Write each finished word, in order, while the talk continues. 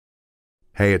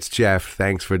Hey, it's Jeff.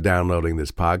 Thanks for downloading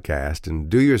this podcast. And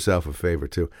do yourself a favor,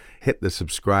 too. Hit the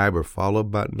subscribe or follow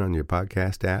button on your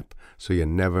podcast app so you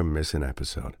never miss an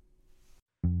episode.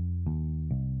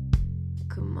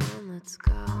 Come on, let's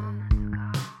go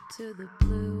to the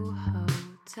Blue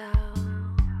Hotel.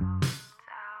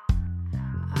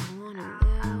 I wanna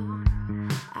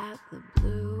live at the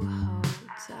Blue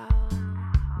Hotel.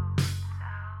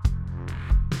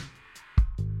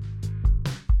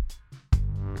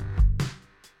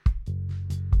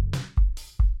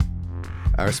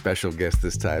 Our special guest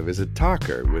this time is a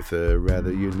talker with a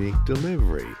rather unique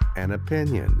delivery and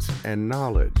opinions and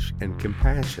knowledge and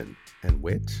compassion and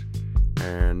wit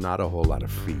and not a whole lot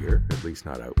of fear, at least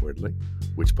not outwardly,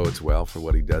 which bodes well for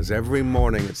what he does every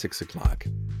morning at 6 o'clock.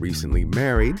 Recently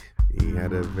married, he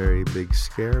had a very big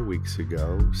scare weeks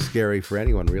ago. Scary for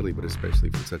anyone really, but especially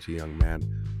for such a young man.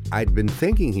 I'd been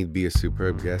thinking he'd be a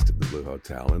superb guest at the Blue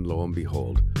Hotel, and lo and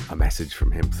behold, a message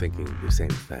from him thinking the same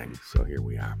thing. So here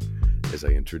we are. As I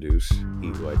introduce, he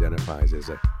who identifies as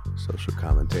a social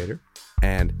commentator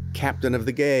and captain of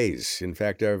the gays. In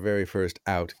fact, our very first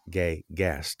out gay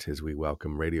guest, as we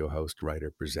welcome radio host, writer,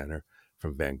 presenter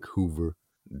from Vancouver,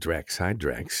 Drex. Hi,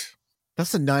 Drex.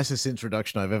 That's the nicest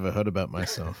introduction I've ever heard about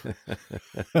myself.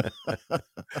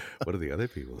 What do the other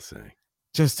people say?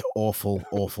 Just awful,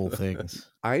 awful things.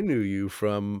 I knew you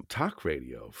from talk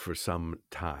radio for some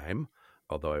time.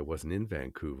 Although I wasn't in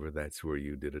Vancouver, that's where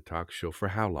you did a talk show for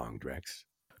how long, Drex?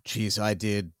 Geez, I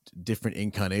did different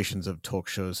incarnations of talk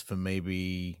shows for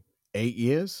maybe 8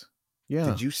 years. Yeah.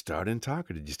 Did you start in talk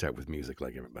or did you start with music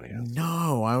like everybody else?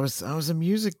 No, I was a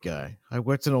music guy. I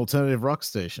worked at an alternative rock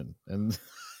station, and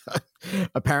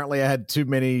apparently I had too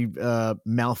many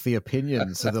mouthy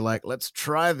opinions. So they're like, let's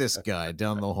try this guy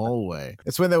down the hallway.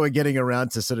 It's when they were getting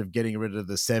around to sort of getting rid of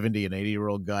the 70 and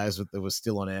 80-year-old guys that were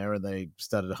still on air, and they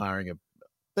started hiring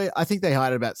I think they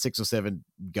hired about 6 or 7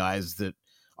 guys that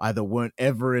either weren't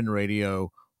ever in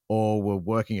radio or were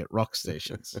working at rock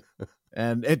stations.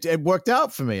 And it worked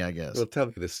out for me, I guess. Well, tell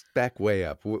me this, back way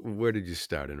up. Where did you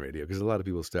start in radio? Because a lot of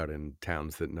people start in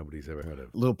towns that nobody's ever heard of.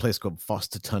 A little place called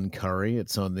Fosterton Curry.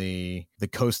 It's on the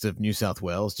coast of New South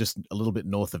Wales, just a little bit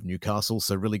north of Newcastle.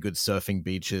 So really good surfing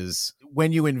beaches.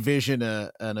 When you envision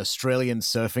an Australian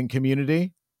surfing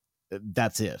community,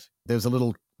 that's it. There's a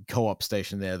little co-op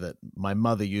station there that my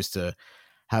mother used to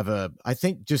have I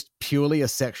think just purely a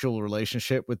sexual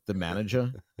relationship with the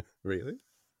manager. Really?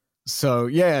 So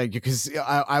yeah, because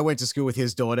I went to school with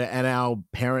his daughter, and our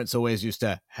parents always used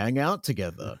to hang out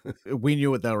together. We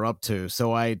knew what they were up to.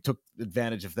 So I took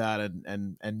advantage of that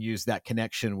and used that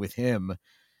connection with him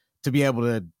to be able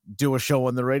to do a show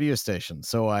on the radio station.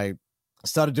 So I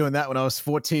started doing that when I was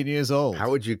 14 years old. How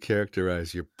would you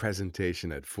characterize your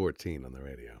presentation at 14 on the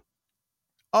radio?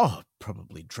 Oh,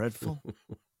 probably dreadful.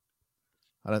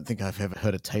 I don't think I've ever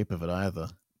heard a tape of it either.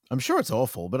 I'm sure it's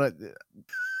awful, but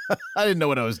I didn't know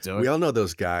what I was doing. We all know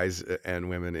those guys and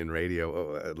women in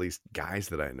radio, at least guys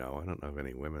that I know. I don't know of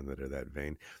any women that are that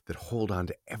vain, that hold on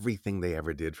to everything they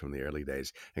ever did from the early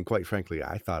days. And quite frankly,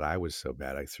 I thought I was so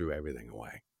bad, I threw everything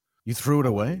away. You threw it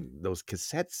away? Those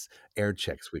cassettes, air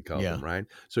checks, we call them, right?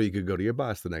 So you could go to your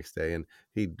boss the next day and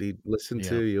he'd listen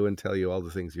to you and tell you all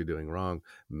the things you're doing wrong,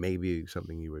 maybe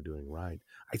something you were doing right.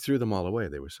 I threw them all away.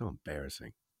 They were so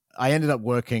embarrassing. I ended up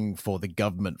working for the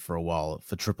government for a while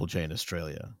for Triple J in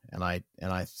Australia. And I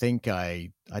think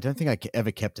I don't think I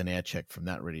ever kept an air check from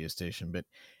that radio station, but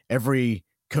every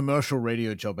commercial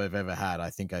radio job I've ever had, I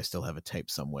think I still have a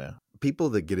tape somewhere. People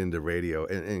that get into radio,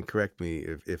 and correct me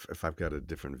if I've got a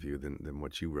different view than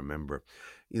what you remember,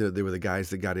 there were the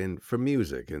guys that got in for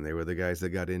music, and they were the guys that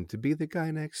got in to be the guy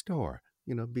next door,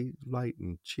 be light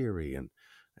and cheery and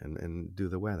do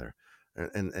the weather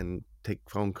and take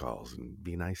phone calls and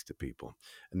be nice to people.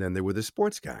 And then there were the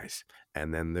sports guys,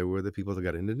 and then there were the people that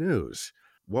got into news.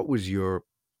 What was your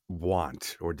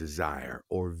want or desire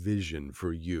or vision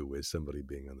for you as somebody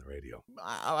being on the radio?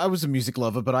 I was a music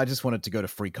lover, but I just wanted to go to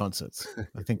free concerts.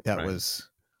 I think that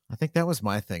was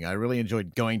my thing. I really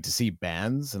enjoyed going to see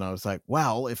bands, and I was like,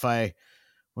 well, if I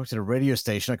worked at a radio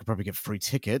station, I could probably get free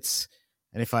tickets.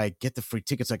 And if I get the free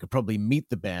tickets, I could probably meet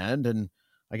the band. And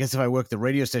I guess if I work the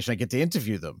radio station, I get to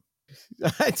interview them.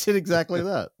 I did exactly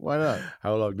that. Why not?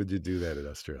 How long did you do that in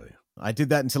Australia? I did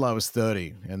that until I was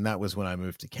 30, and that was when I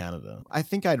moved to Canada. I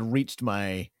think I'd reached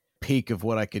my peak of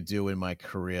what I could do in my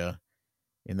career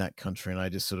in that country, and I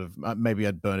just sort of, maybe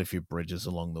I'd burn a few bridges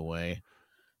along the way.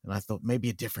 And I thought maybe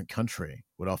a different country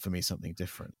would offer me something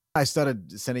different. I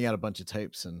started sending out a bunch of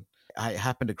tapes, and I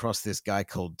happened across this guy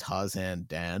called Tarzan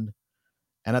Dan.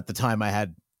 And at the time, I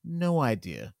had no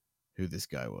idea who this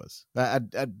guy was. I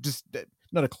just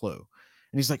not a clue.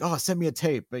 And he's like, "Oh, send me a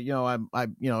tape, but I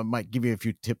might give you a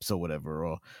few tips or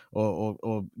whatever,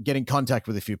 or get in contact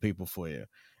with a few people for you."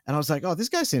 And I was like, "Oh, this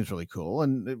guy seems really cool."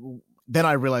 And then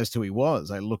I realized who he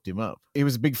was. I looked him up. He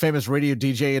was a big famous radio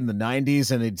DJ in the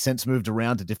 90s, and he'd since moved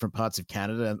around to different parts of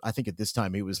Canada. And I think at this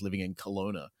time he was living in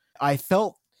Kelowna. I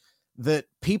felt that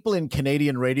people in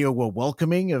Canadian radio were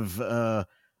welcoming of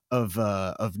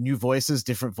new voices,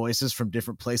 different voices from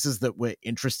different places that were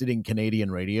interested in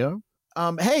Canadian radio.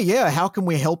 Hey, yeah, how can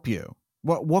we help you?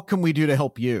 What can we do to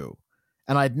help you?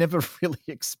 And I'd never really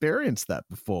experienced that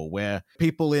before, where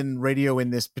people in radio in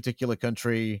this particular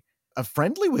country are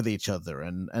friendly with each other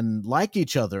and like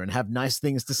each other and have nice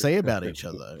things to say about each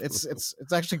other. It's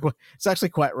actually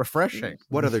quite refreshing.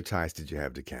 What other ties did you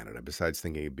have to Canada besides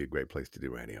thinking it'd be a great place to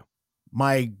do radio?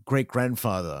 My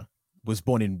great-grandfather was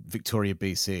born in Victoria,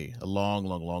 BC, a long,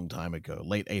 long, long time ago,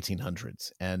 late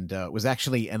 1800s, and was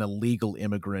actually an illegal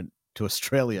immigrant to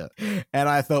Australia. And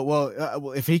I thought,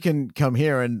 well, if he can come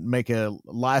here and make a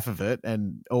life of it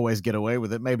and always get away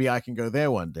with it, maybe I can go there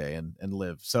one day and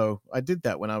live. So I did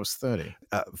that when I was 30.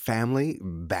 Family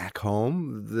back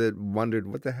home that wondered,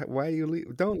 what the heck, why you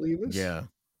leave? Don't leave us.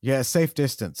 Yeah, safe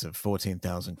distance of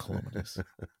 14,000 kilometers.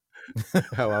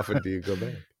 How often do you go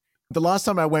back? The last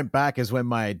time I went back is when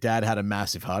my dad had a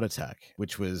massive heart attack,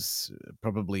 which was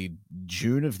probably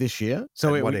June of this year.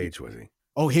 So At what age was he?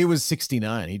 Oh, he was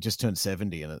 69. He just turned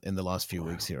 70 in the last few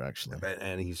weeks here, actually.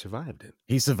 And he survived it.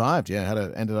 He survived, yeah.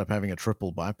 Ended up having a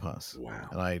triple bypass. Wow.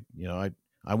 And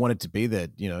I wanted to be there,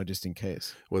 just in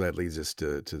case. Well, that leads us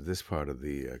to this part of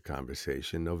the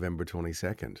conversation. November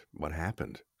 22nd. What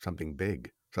happened? Something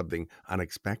big, something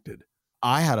unexpected.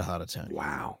 I had a heart attack.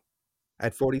 Wow.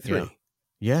 At 43? Yeah.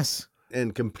 Yes.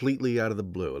 And completely out of the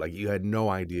blue. Like you had no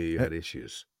idea you had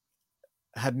issues.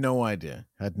 Had no idea.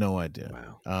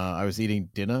 Wow. I was eating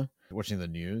dinner, watching the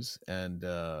news, and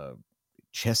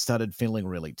chest started feeling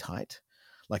really tight,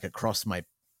 like across my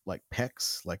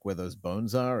pecs, like where those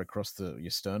bones are across your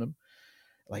sternum.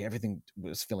 Like everything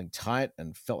was feeling tight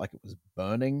and felt like it was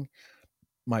burning.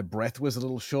 My breath was a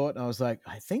little short. And I was like,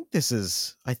 I'm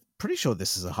pretty sure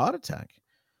this is a heart attack.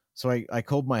 So I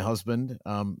called my husband.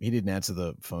 He didn't answer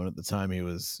the phone at the time. He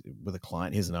was with a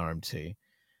client. He's an RMT.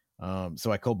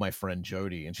 So I called my friend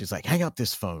Jody, and she's like, hang up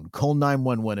this phone, call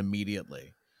 911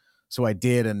 immediately. So I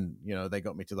did, and they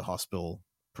got me to the hospital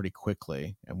pretty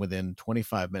quickly. And within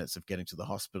 25 minutes of getting to the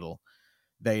hospital,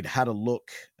 they'd had a look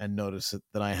and noticed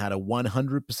that I had a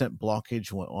 100%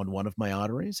 blockage on one of my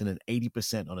arteries and an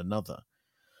 80% on another.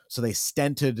 So they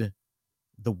stented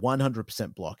the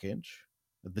 100% blockage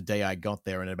the day I got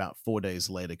there, and about 4 days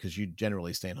later, because you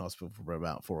generally stay in hospital for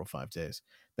about 4 or 5 days,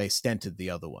 they stented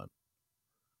the other one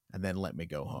and then let me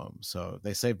go home. So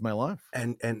they saved my life.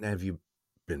 And have you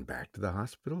been back to the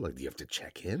hospital? Like, do you have to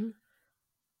check in?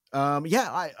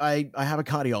 Yeah, I have a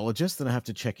cardiologist that I have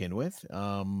to check in with.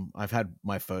 I've had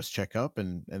my first checkup,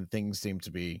 and things seem to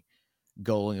be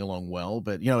going along well.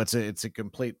 But it's a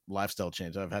complete lifestyle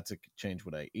change. I've had to change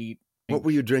what I eat. What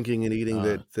were you drinking and eating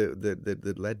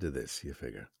that led to this, you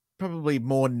figure? Probably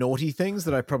more naughty things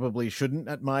that I probably shouldn't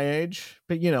at my age.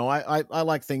 But I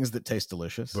like things that taste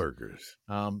delicious. Burgers.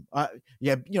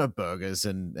 Burgers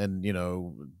and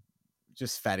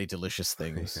just fatty, delicious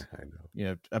things. I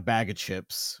know. A bag of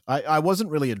chips. I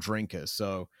wasn't really a drinker,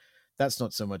 so that's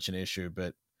not so much an issue.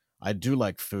 But I do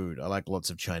like food. I like lots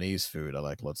of Chinese food. I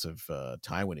like lots of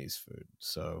Taiwanese food.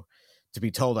 So to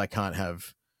be told I can't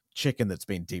have chicken that's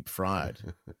been deep fried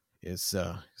is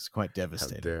quite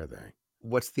devastating. How dare they?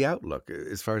 What's the outlook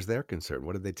as far as they're concerned?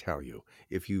 What did they tell you?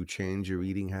 If you change your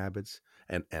eating habits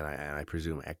and I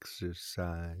presume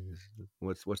exercise,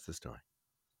 what's the story?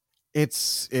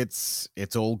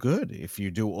 It's all good if you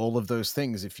do all of those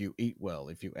things. If you eat well,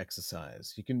 if you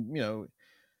exercise, you can.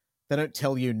 They don't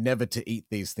tell you never to eat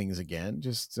these things again.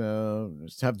 Just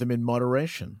have them in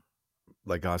moderation.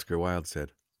 Like Oscar Wilde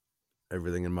said,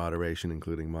 everything in moderation,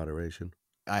 including moderation.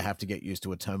 I have to get used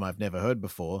to a term I've never heard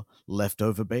before: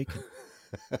 leftover bacon.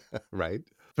 Right.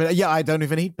 But yeah, I don't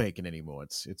even eat bacon anymore.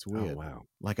 It's weird. Oh, wow.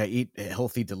 Like I eat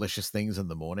healthy, delicious things in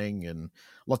the morning, and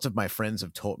lots of my friends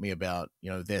have taught me about,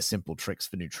 their simple tricks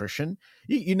for nutrition.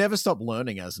 You never stop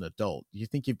learning as an adult. You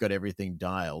think you've got everything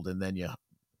dialed, and then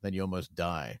you almost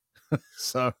die.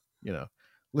 So,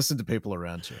 listen to people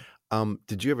around you.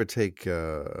 Did you ever take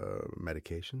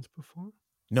medications before?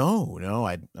 No.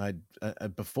 I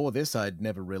before this, I'd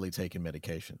never really taken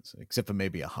medications except for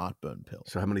maybe a heartburn pill.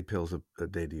 So how many pills a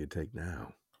day do you take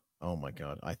now? Oh my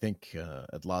God. I think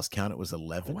at last count, it was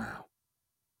 11. Oh, wow.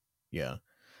 Yeah.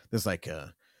 There's like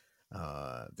a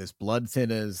There's blood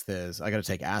thinners. I got to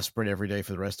take aspirin every day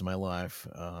for the rest of my life.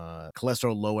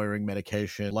 Cholesterol lowering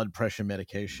medication, blood pressure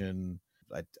medication.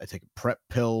 I take a prep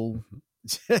pill.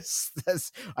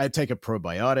 I take a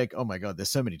probiotic. Oh my God,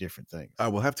 there's so many different things.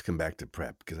 We'll have to come back to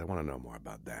prep because I want to know more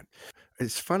about that.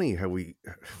 It's funny how we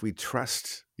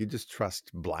trust, you just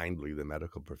trust blindly the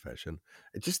medical profession.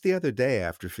 Just the other day,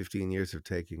 after 15 years of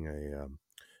taking a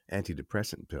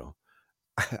antidepressant pill,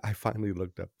 I finally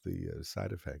looked up the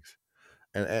side effects.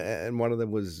 And one of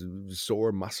them was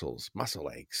sore muscles, muscle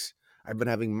aches. I've been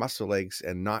having muscle aches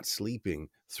and not sleeping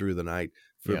through the night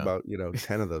for about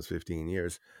 10 of those 15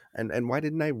 years. And why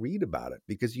didn't I read about it?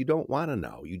 Because you don't want to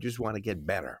know. You just want to get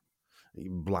better.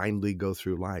 You blindly go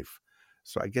through life.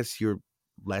 So I guess you're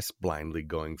less blindly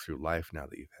going through life now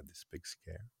that you've had this big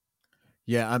scare.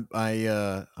 Yeah,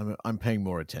 I'm paying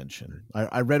more attention.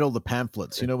 I read all the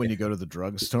pamphlets. You know, when you go to the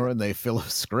drugstore and they fill a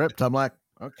script, I'm like,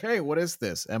 okay, what is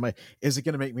this? Is it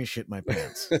going to make me shit my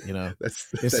pants? You know,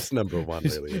 that's number one,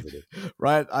 really, isn't it?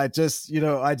 Right. I just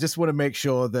want to make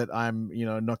sure that I'm,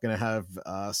 not going to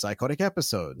have psychotic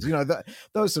episodes,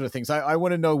 those sort of things. I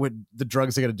want to know what the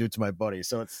drugs are going to do to my body.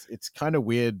 So it's kind of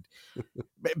weird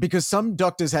because some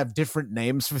doctors have different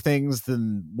names for things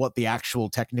than what the actual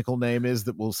technical name is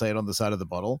that will say it on the side of the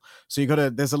bottle. So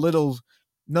there's a little,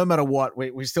 no matter what,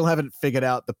 we still haven't figured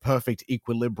out the perfect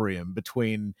equilibrium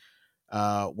between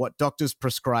what doctors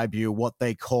prescribe you, what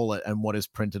they call it, and what is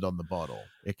printed on the bottle.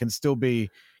 It can still be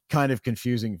kind of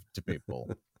confusing to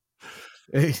people.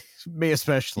 Me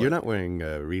especially. You're not wearing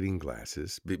reading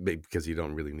glasses because you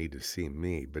don't really need to see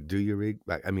me, but do you read?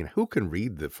 I mean, who can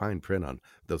read the fine print on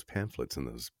those pamphlets and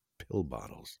those pill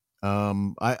bottles?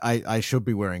 I should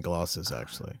be wearing glasses,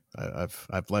 actually.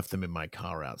 I've left them in my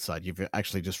car outside. You've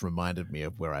actually just reminded me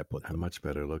of where I put them. I'm much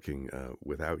better looking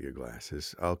without your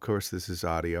glasses. Of course, this is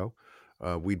audio.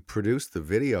 We'd produce the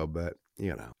video, but,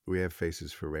 we have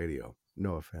faces for radio.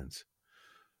 No offense.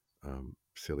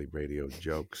 Silly radio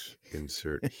jokes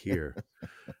insert here.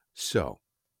 So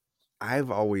it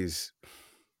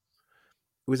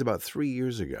was about 3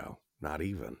 years ago, not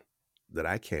even, that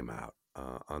I came out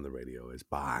on the radio as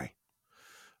bi.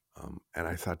 And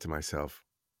I thought to myself,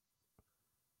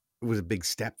 it was a big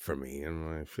step for me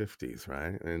in my 50s,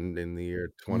 right? And in the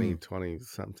year 2020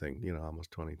 something,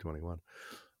 almost 2021.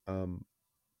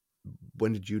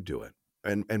 When did you do it?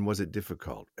 And was it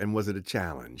difficult? And was it a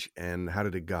challenge? And how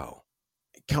did it go?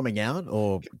 Coming out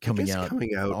or coming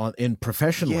out in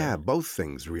professionally? Yeah, both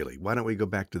things, really. Why don't we go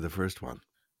back to the first one?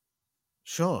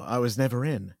 Sure. I was never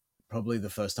in. Probably the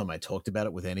first time I talked about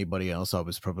it with anybody else, I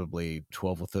was probably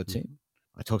 12 or 13. Mm-hmm.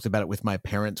 I talked about it with my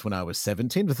parents when I was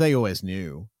 17, but they always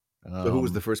knew. So who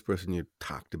was the first person you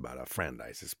talked about? A friend,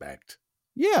 I suspect.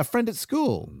 Yeah, a friend at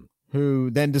school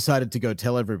who then decided to go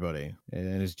tell everybody.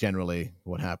 And is generally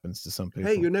what happens to some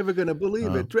people. Hey, you're never going to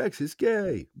believe it. Drex is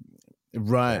gay.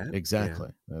 Right, exactly.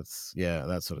 Yeah.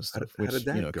 That sort of stuff. How did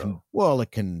that go?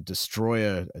 It can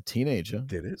destroy a teenager.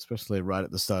 Did it? Especially right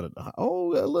at the start of a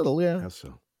little, yeah. How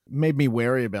so? Made me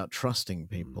wary about trusting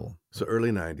people. So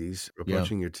early 90s,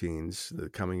 approaching your teens, the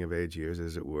coming of age years,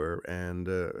 as it were, and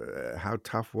how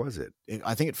tough was it?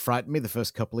 I think it frightened me the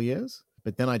first couple of years,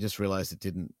 but then I just realized it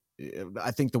didn't.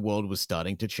 I think the world was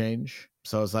starting to change.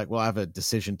 So I was like, well, I have a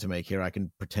decision to make here. I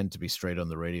can pretend to be straight on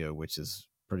the radio, which is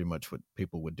pretty much what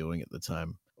people were doing at the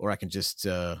time. Or I can just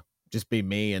be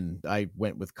me, and I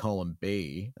went with column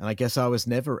B, and I guess I was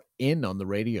never in on the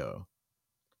radio.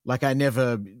 Like I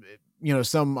never...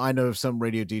 I know some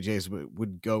radio DJs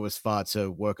would go as far to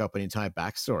work up an entire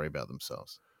backstory about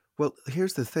themselves. Well,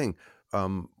 here's the thing.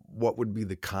 What would be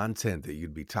the content that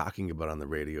you'd be talking about on the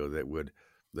radio that would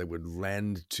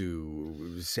lend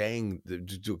to saying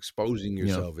to exposing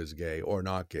yourself as gay or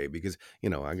not gay? Because I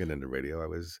got into radio. I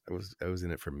was in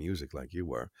it for music, like you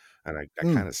were, and I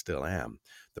kind of still am.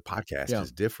 The podcast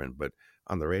is different, but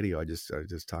on the radio, I just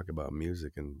talk about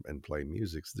music and play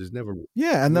music. So there's never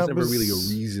really a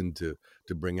reason to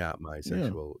bring out my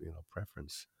sexual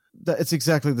preference. It's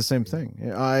exactly the same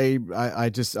thing. I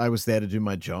was there to do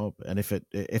my job, and if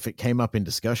it came up in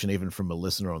discussion, even from a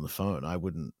listener on the phone, I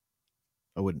wouldn't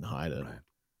hide it.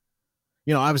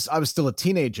 Right. I was still a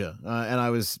teenager, and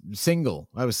I was single.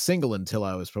 I was single until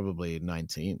I was probably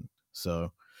 19.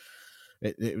 So.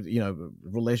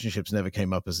 Relationships never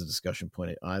came up as a discussion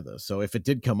point either. So if it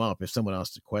did come up, if someone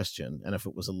asked a question, and if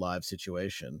it was a live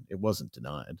situation, it wasn't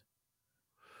denied.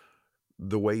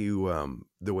 The way you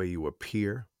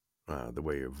appear, the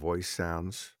way your voice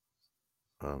sounds,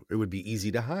 it would be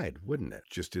easy to hide, wouldn't it?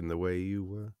 Just in the way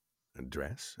you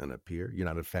dress and appear. You're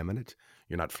not effeminate.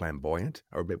 You're not flamboyant.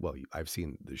 Or, well, I've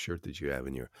seen the shirt that you have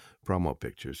in your promo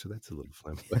picture, so that's a little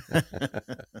flamboyant.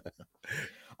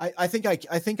 I think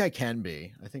I can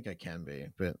be. I think I can be.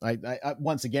 But I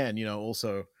once again,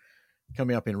 also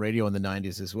coming up in radio in the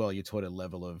 90s as well, you taught a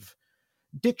level of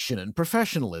diction and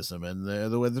professionalism and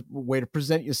the way to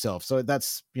present yourself. So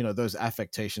that's, those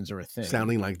affectations are a thing.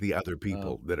 Sounding like the other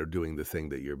people that are doing the thing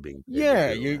that you're being paid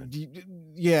Yeah, to do,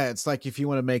 yeah, it's like if you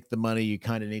want to make the money, you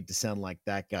kind of need to sound like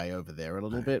that guy over there a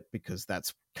little bit, because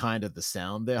that's kind of the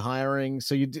sound they're hiring.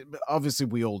 So obviously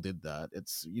we all did that.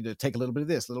 It's, take a little bit of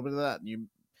this, a little bit of that, and you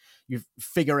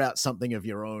figure out something of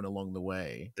your own along the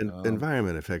way.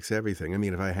 Environment affects everything. I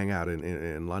mean, if I hang out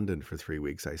in London for 3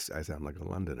 weeks, I sound like a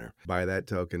Londoner. By that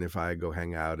token, if I go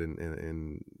hang out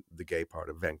in the gay part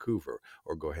of Vancouver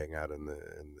or go hang out in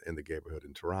the neighborhood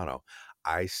in Toronto,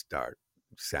 I start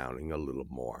sounding a little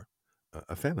more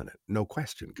effeminate, no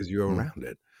question, because you're around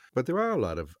it. But there are a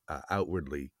lot of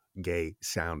outwardly gay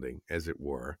sounding, as it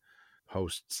were,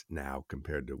 hosts now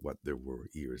compared to what there were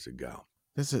years ago.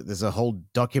 There's a whole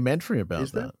documentary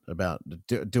about that? About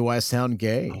do I sound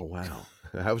gay? Oh, wow.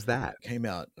 How's that? Came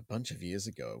out a bunch of years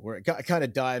ago, where it kind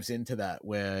of dives into that,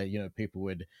 where, people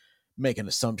would make an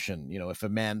assumption, if a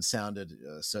man sounded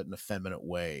a certain effeminate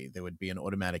way, there would be an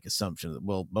automatic assumption that,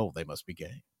 well, they must be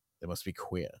gay. They must be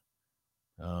queer.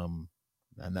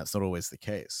 And that's not always the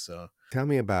case. So tell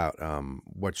me about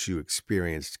what you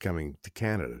experienced coming to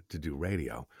Canada to do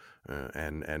radio,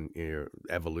 and your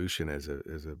evolution as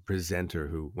a presenter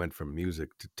who went from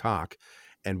music to talk.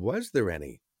 And was there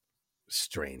any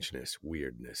strangeness,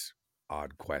 weirdness,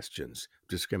 odd questions,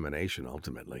 discrimination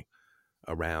ultimately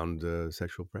around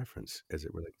sexual preference as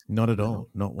it relates? Not at all.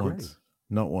 Not once. Great.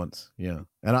 Not once. Yeah.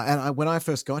 And I when I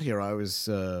first got here, I was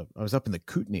up in the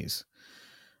Kootenays.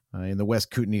 In the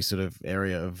West Kootenay sort of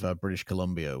area of British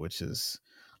Columbia, which is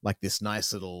like this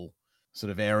nice little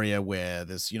sort of area where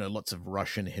there's, lots of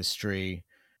Russian history.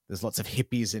 There's lots of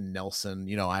hippies in Nelson.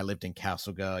 I lived in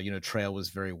Castlegar. Trail was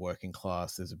very working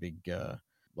class. There's a big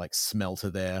like smelter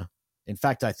there. In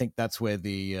fact, I think that's where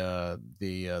the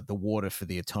water for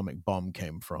the atomic bomb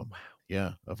came from. Wow.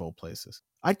 Yeah, of all places.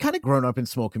 I'd kind of grown up in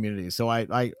small communities, so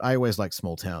I always liked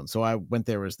small towns. So I went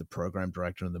there as the program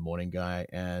director and the morning guy,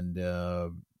 and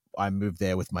I moved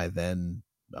there with my then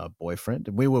boyfriend,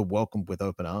 and we were welcomed with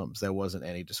open arms. There wasn't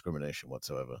any discrimination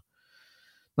whatsoever.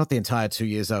 Not the entire 2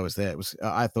 years I was there.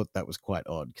 I thought that was quite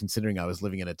odd, considering I was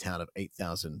living in a town of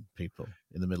 8,000 people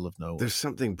in the middle of nowhere. There's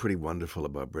something pretty wonderful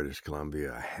about British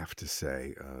Columbia, I have to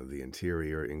say, the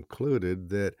interior included,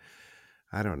 that,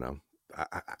 I don't know,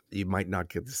 you might not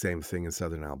get the same thing in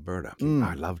southern Alberta.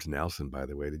 I loved Nelson, by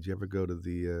the way. Did you ever go to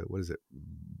the, what is it,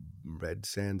 Red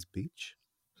Sands Beach?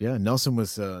 Yeah, Nelson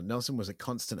was a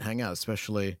constant hangout,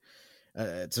 especially.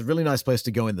 It's a really nice place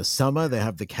to go in the summer. They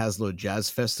have the Caslo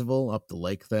Jazz Festival up the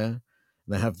lake there.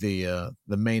 They have the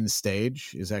main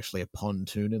stage is actually a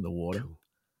pontoon in the water. Cool.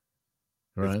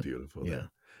 Right? It's beautiful. Yeah. There.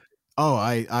 Oh,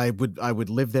 I would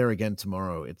live there again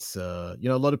tomorrow. It's a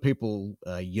lot of people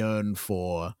yearn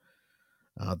for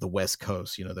the West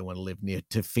Coast. They want to live near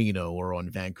Tofino or on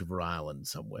Vancouver Island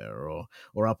somewhere,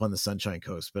 or up on the Sunshine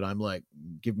Coast. But I'm like,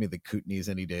 give me the Kootenays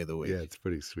any day of the week. Yeah, it's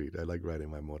pretty sweet. I like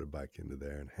riding my motorbike into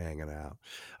there and hanging out.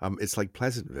 It's like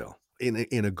Pleasantville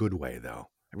in a good way, though.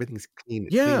 Everything's clean,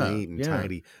 neat, and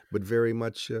tidy, but very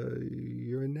much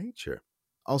you're in nature.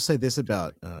 I'll say this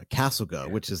about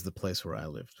Castlegar, which is the place where I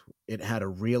lived. It had a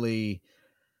really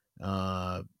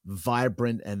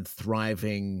vibrant and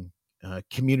thriving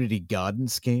community garden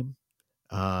scheme.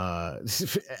 And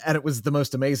it was the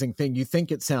most amazing thing. You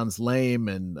think it sounds lame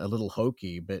and a little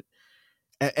hokey, but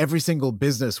every single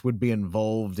business would be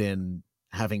involved in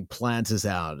having planters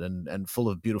out and full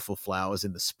of beautiful flowers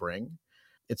in the spring.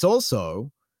 It's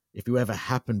also, if you ever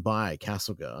happen by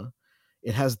Castlegar,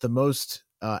 it has the most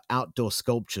outdoor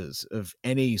sculptures of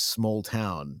any small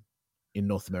town in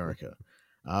North America,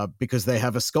 because they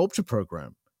have a sculpture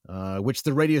program, which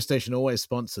the radio station always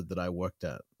sponsored that I worked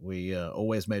at. We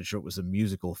always made sure it was a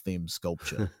musical themed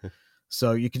sculpture.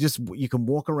 So you can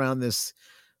walk around this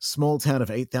small town of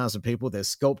 8,000 people. There's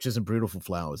sculptures and beautiful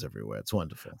flowers everywhere. It's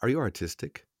wonderful. Are you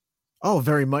artistic? Oh,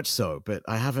 very much so. But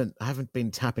I haven't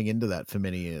been tapping into that for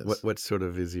many years. What sort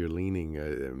of is your leaning?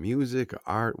 Music,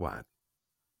 art, what?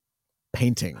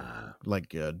 Painting,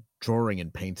 like drawing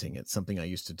and painting. It's something I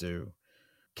used to do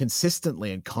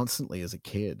consistently and constantly as a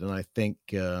kid. And I think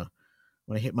when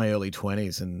I hit my early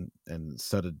 20s and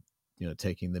started,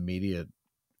 taking the media,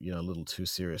 a little too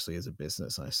seriously as a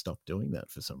business, I stopped doing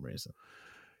that for some reason.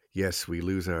 Yes, we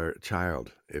lose our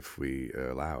child if we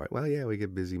allow it. Well, yeah, we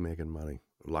get busy making money,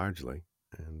 largely.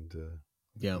 And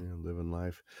Yeah. Living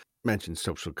life. Mentioned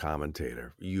social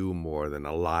commentator. You, more than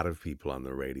a lot of people on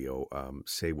the radio,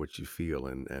 say what you feel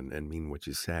and mean what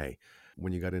you say.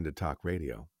 When you got into talk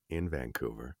radio in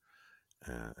Vancouver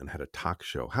and had a talk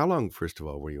show, how long, first of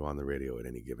all, were you on the radio at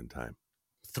any given time?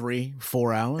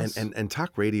 3-4 hours. And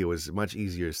talk radio is much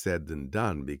easier said than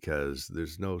done because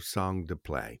there's no song to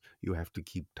play. You have to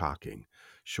keep talking,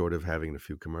 short of having a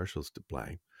few commercials to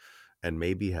play and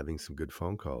maybe having some good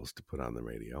phone calls to put on the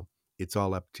radio. It's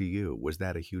all up to you. Was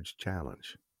that a huge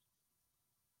challenge?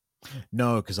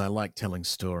 No, because I like telling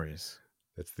stories.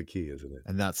 That's the key, isn't it?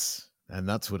 And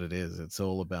that's what it is. It's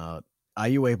all about, are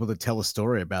you able to tell a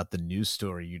story about the news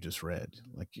story you just read?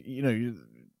 Like,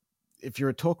 if you're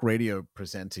a talk radio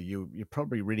presenter, you're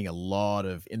probably reading a lot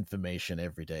of information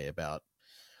every day about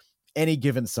any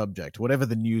given subject, whatever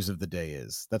the news of the day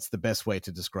is. That's the best way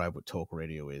to describe what talk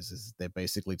radio is they're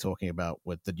basically talking about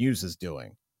what the news is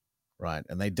doing, right?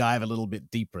 And they dive a little bit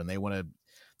deeper and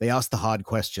they ask the hard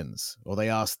questions or they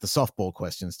ask the softball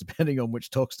questions, depending on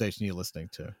which talk station you're listening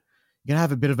to. You're going to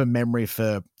have a bit of a memory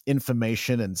for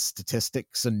information and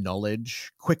statistics and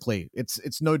knowledge quickly.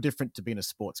 It's no different to being a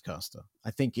sportscaster. I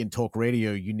think in talk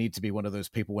radio, you need to be one of those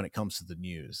people when it comes to the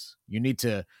news. You need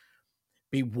to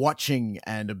be watching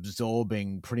and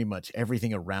absorbing pretty much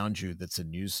everything around you that's a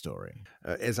news story.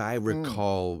 As I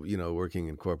recall, working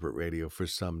in corporate radio for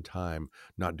some time,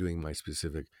 not doing my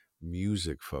specific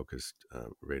music-focused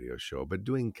radio show, but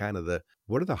doing kind of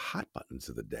what are the hot buttons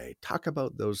of the day? Talk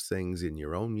about those things in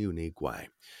your own unique way.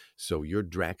 So your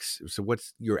Drex, so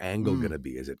what's your angle going to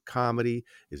be? Is it comedy?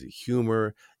 Is it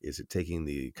humor? Is it taking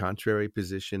the contrary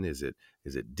position? Is it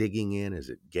digging in? Is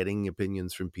it getting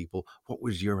opinions from people? What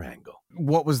was your angle?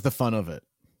 What was the fun of it?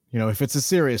 If it's a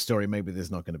serious story, maybe there's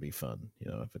not going to be fun.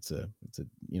 If it's a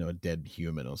a dead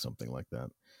human or something like that,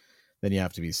 then you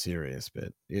have to be serious.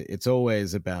 But it's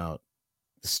always about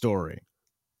the story,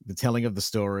 the telling of the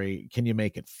story. Can you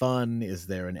make it fun? Is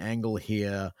there an angle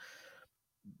here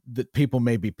that people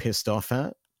may be pissed off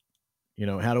at?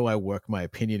 How do I work my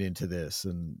opinion into this?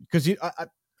 And because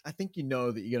I think that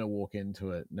you're going to walk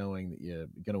into it knowing that you're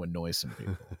going to annoy some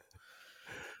people.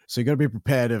 So you got to be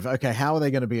prepared of, okay, how are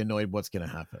they going to be annoyed? What's going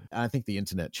to happen? And I think the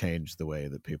internet changed the way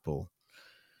that people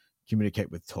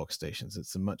communicate with talk stations.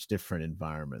 It's a much different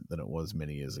environment than it was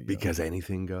many years ago. Because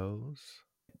anything goes?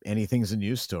 Anything's a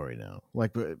news story now.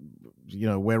 Like,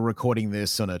 we're recording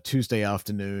this on a Tuesday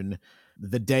afternoon,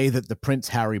 the day that the Prince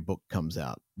Harry book comes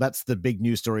out. That's the big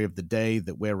news story of the day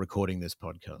that we're recording this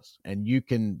podcast. And you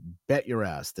can bet your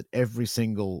ass that every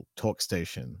single talk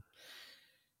station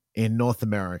in North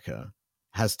America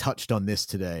has touched on this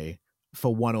today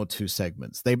for one or two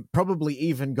segments. They probably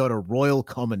even got a royal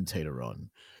commentator on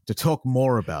to talk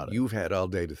more about it. You've had all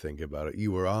day to think about it.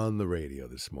 You were on the radio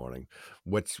this morning.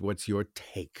 What's your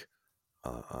take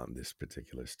on this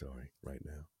particular story right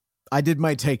now? I did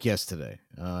my take yesterday,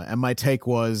 and my take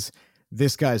was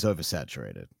this guy's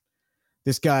oversaturated.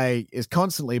 This guy is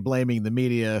constantly blaming the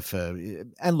media for,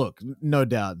 and look, no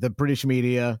doubt, the British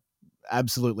media,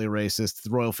 absolutely racist. The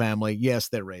royal family, yes,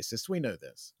 they're racist. We know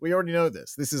this. We already know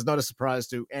this. This is not a surprise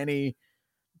to any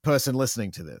person listening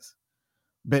to this.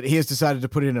 But he has decided to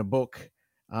put it in a book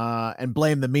and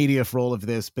blame the media for all of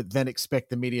this, but then expect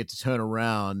the media to turn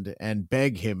around and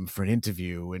beg him for an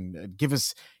interview and give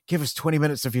us 20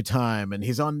 minutes of your time. And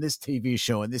he's on this TV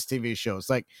show and this TV show. It's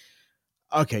like,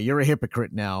 okay, you're a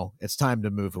hypocrite now. It's time to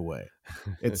move away.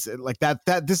 It's like that.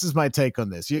 This is my take on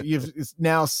this. You've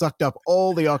now sucked up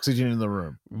all the oxygen in the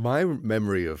room. My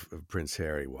memory of Prince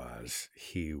Harry was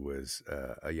he was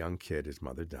a young kid. His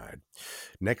mother died.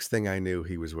 Next thing I knew,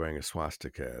 he was wearing a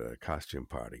swastika at a costume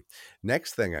party.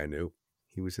 Next thing I knew,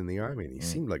 he was in the army, and he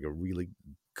seemed like a really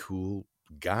cool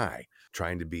guy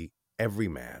trying to be every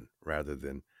man rather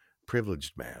than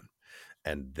privileged man.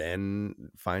 And then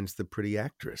finds the pretty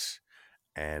actress.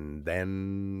 And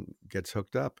then gets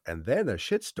hooked up, and then a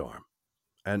shitstorm.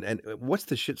 And what's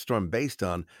the shitstorm based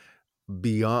on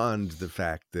beyond the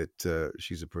fact that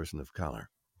she's a person of color?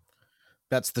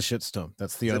 That's the shitstorm.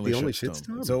 That's the only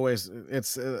shitstorm. It's always,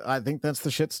 I think that's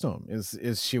the shitstorm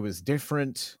is she was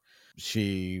different.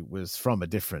 She was from a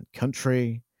different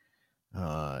country.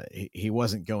 He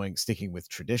wasn't sticking with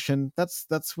tradition.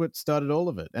 That's what started all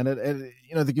of it. And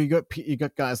you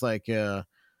got guys like,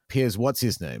 Piers, what's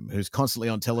his name, who's constantly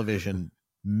on television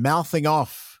mouthing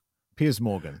off, Piers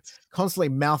Morgan, constantly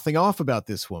mouthing off about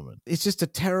this woman. It's just a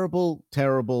terrible,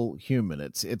 terrible human.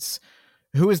 It's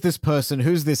who is this person?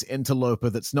 Who's this interloper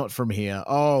that's not from here?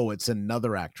 Oh, it's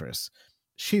another actress.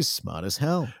 She's smart as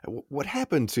hell. What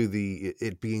happened to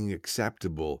it being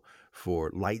acceptable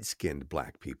for light-skinned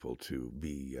black people to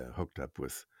be hooked up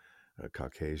with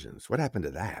Caucasians. What happened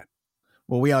to that?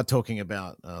 Well, we are talking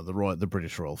about the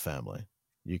British royal family.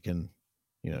 You can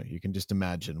just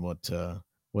imagine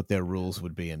what their rules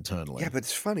would be internally. Yeah, but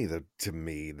it's funny to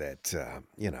me that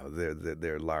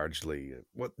they're largely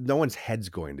no one's head's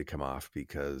going to come off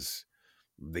because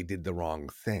they did the wrong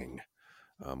thing.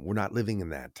 We're not living in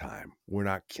that time. We're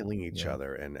not killing each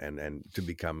other, and to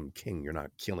become king, you're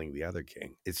not killing the other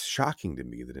king. It's shocking to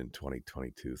me that in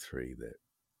 2022-3 that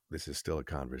this is still a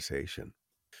conversation.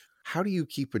 How do you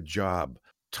keep a job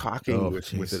talking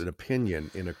with an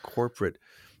opinion in a corporate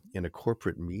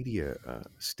media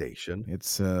station?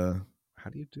 It's how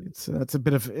do you do it? It's a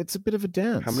bit of a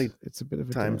dance. How many it's a bit of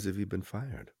a times dance. have you been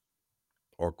fired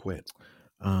or quit?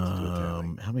 How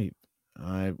many?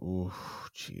 I've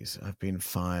been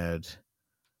fired.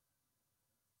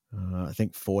 I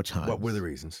think 4 times. What were the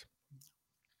reasons?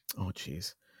 Oh,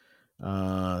 geez.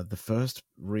 The first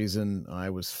reason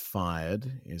I was fired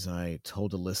is I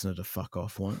told a listener to fuck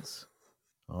off once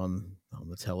on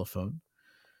the telephone.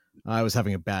 I was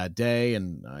having a bad day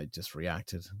and I just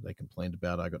reacted. They complained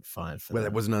about it. I got fired for that. Well,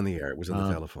 it wasn't on the air. It was on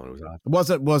the telephone. It was off.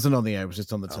 It wasn't on the air. It was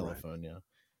just on the telephone. Right.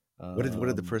 Yeah. What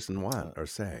did the person want or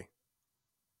say?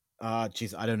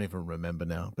 Geez, I don't even remember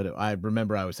now. But I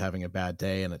remember I was having a bad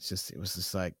day, and it was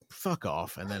just like fuck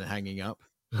off, and then hanging up,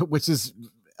 which is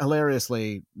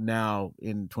hilariously now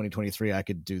in 2023 I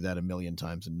could do that a million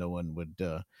times and no one would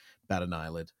bat an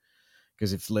eyelid,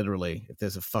 because if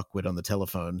there's a fuckwit on the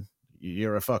telephone,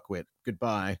 you're a fuckwit,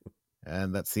 goodbye,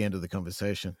 and that's the end of the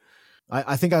conversation.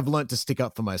 I think I've learned to stick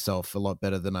up for myself a lot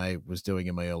better than I was doing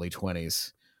in my early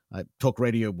 20s. Talk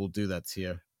radio will do that to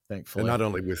you, thankfully. And not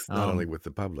only with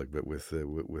the public, but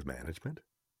with management.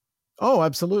 Oh,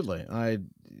 absolutely.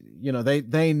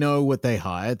 They know what they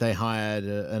hired. They hired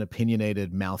an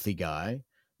opinionated, mouthy guy.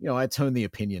 I tone the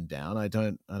opinion down. I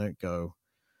don't go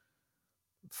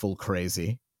full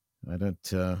crazy. I don't.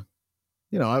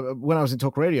 When I was in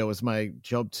talk radio, it was my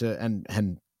job to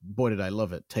and boy did I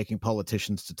love it, taking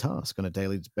politicians to task on a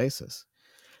daily basis.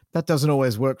 That doesn't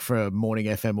always work for a morning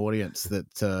FM audience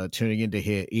that tuning in to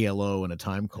hear ELO and a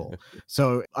time call.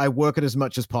 So I work it as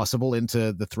much as possible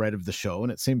into the thread of the show,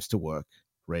 and it seems to work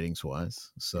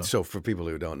ratings-wise. So for people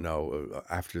who don't know,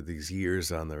 after these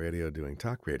years on the radio doing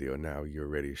talk radio, now your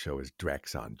radio show is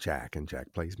Drex on Jack, and Jack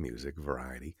plays music,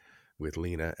 variety, with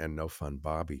Lena and No Fun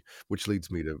Bobby, which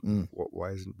leads me to,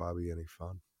 why isn't Bobby any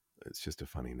fun? It's just a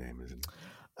funny name, isn't it?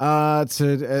 It's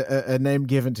a name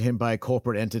given to him by a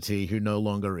corporate entity who no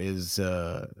longer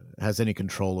has any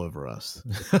control over us.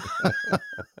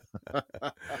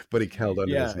 But he held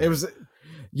under his name.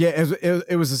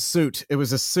 It was a suit. It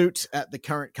was a suit at the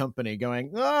current company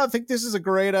going, I think this is a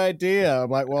great idea. I'm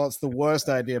like, well, it's the worst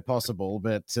idea possible.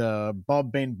 But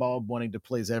Bob being Bob, wanting to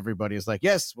please everybody, is like,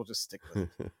 yes, we'll just stick with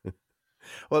it.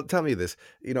 Well, tell me this.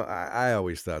 I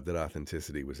always thought that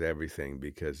authenticity was everything,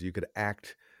 because you could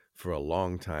act for a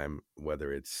long time,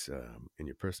 whether it's in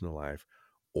your personal life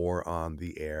or on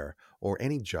the air or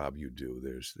any job you do,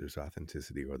 there's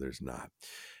authenticity or there's not.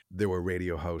 There were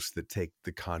radio hosts that take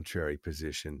the contrary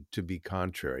position to be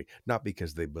contrary, not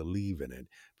because they believe in it,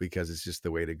 because it's just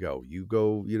the way to go. You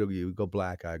go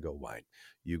black, I go white.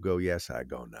 You go yes, I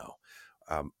go no.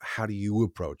 How do you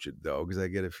approach it, though? Because I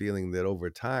get a feeling that over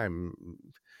time,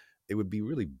 it would be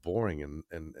really boring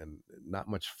and not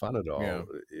much fun at all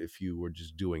if you were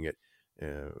just doing it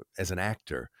as an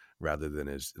actor rather than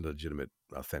as a legitimate,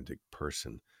 authentic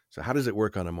person. So how does it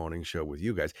work on a morning show with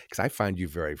you guys? Because I find you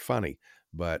very funny,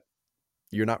 but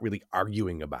you're not really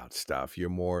arguing about stuff. You're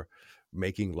more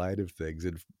making light of things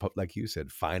and, like you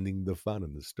said, finding the fun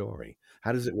in the story.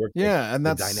 How does it work? Yeah, and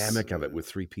that's the dynamic of it with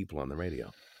 3 people on the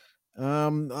radio.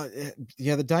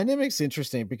 The dynamic's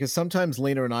interesting, because sometimes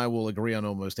Lena and I will agree on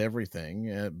almost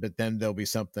everything, but then there'll be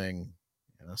something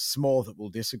small that we'll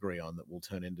disagree on that will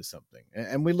turn into something.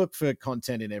 And we look for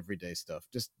content in everyday stuff,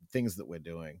 just things that we're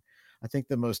doing. I think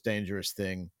the most dangerous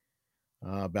thing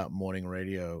about morning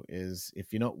radio is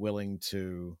if you're not willing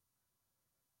to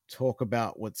talk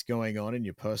about what's going on in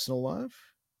your personal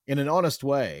life in an honest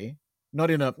way. Not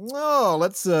in a,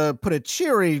 let's put a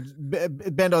cheery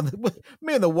bend on.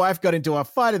 Me and the wife got into a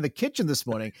fight in the kitchen this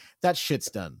morning. That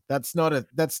shit's done. That's not a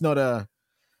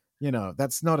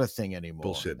thing anymore.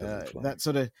 Bullshit doesn't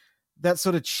fly. That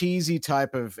sort of cheesy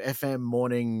type of FM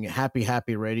morning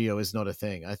happy radio is not a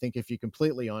thing. I think if you're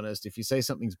completely honest, if you say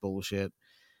something's bullshit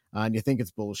and you think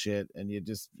it's bullshit, and you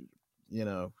just,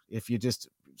 if you just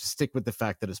stick with the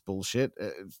fact that it's bullshit,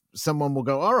 someone will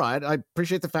go, all right, I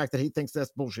appreciate the fact that he thinks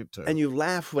that's bullshit too. And you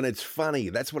laugh when it's funny.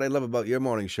 That's what I love about your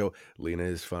morning show. Lena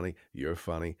is funny. You're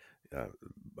funny.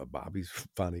 Bobby's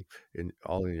funny in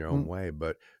your own Mm, way,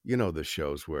 but you know the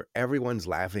shows where everyone's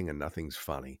laughing and nothing's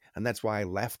funny, and that's why I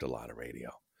left a lot of radio,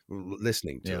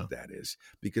 listening to yeah. it. That is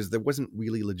because there wasn't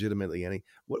really legitimately any.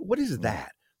 What is Mm.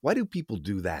 that? Why do people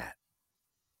do that?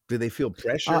 Do they feel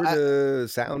pressure I, to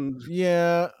sound?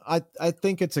 Yeah, I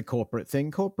think it's a corporate thing.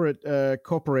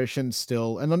 Corporations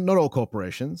still, and not all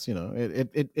corporations. You know,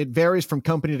 it varies from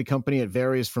company to company. It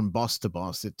varies from boss to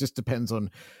boss. It just depends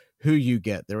on who you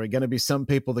get. There are going to be some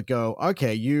people that go,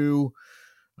 okay, you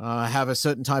have a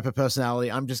certain type of personality.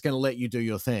 I'm just going to let you do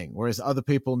your thing. Whereas other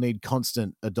people need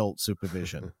constant adult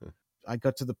supervision. I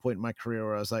got to the point in my career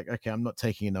where I was like, okay, I'm not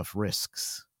taking enough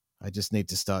risks. I just need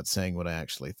to start saying what I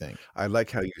actually think. I like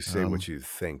how you say Um, what you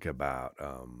think about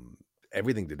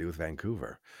everything to do with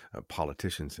Vancouver,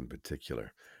 politicians in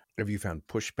particular. Have you found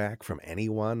pushback from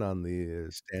anyone on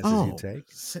the stances you Oh, take?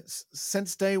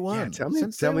 since day Yeah, one.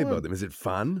 Since tell day me about one. them. Is it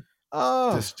fun to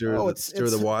Oh, stir oh,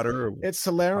 the water? Or it's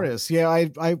talk? hilarious. Yeah,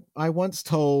 I once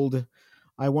told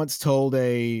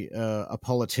a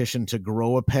politician to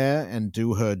grow a pair and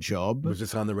do her job. Was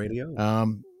this on the radio?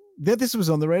 Um, this was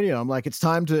on the radio. I'm like, it's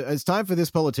time for this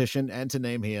politician and to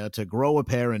name here to grow a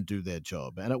pair and do their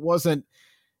job. And it wasn't.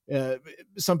 Uh,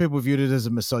 some people viewed it as a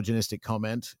misogynistic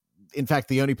comment. In fact,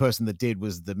 the only person that did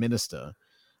was the minister.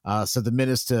 So the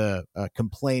minister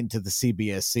complained to the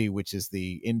CBSC, which is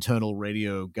the internal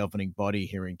radio governing body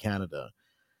here in Canada.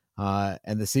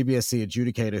 And the CBSC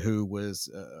adjudicator, who was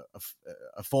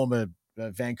a former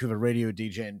Vancouver radio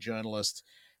DJ and journalist,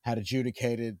 had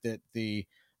adjudicated that the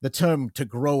term "to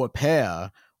grow a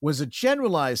pair" was a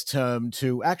generalized term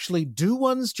to actually do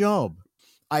one's job.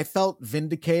 I felt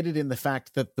vindicated in the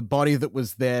fact that the body that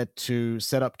was there to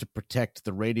set up to protect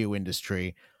the radio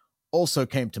industry also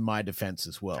came to my defense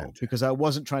as well, Fantastic. because I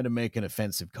wasn't trying to make an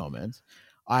offensive comment.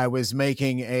 I was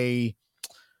making a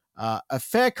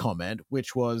fair comment,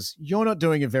 which was, "You're not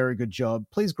doing a very good job.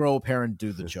 Please grow a pair and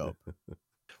do the job."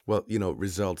 Well, you know,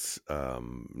 results,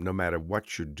 no matter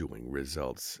what you're doing,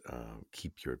 results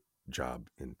keep your job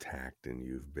intact, and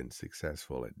you've been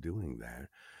successful at doing that.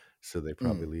 So they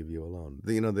probably Mm, leave you alone.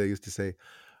 You know, they used to say,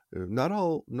 not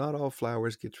all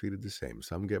flowers get treated the same.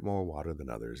 Some get more water than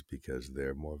others because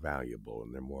they're more valuable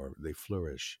and they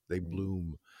flourish, they mm.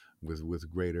 bloom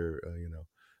with greater,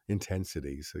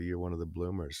 intensity. So you're one of the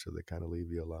bloomers. So they kind of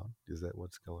leave you alone. Is that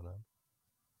what's going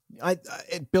on?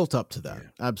 It built up to that.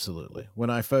 Yeah. Absolutely. When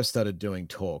I first started doing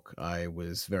talk, I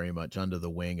was very much under the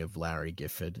wing of Larry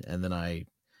Gifford. And then I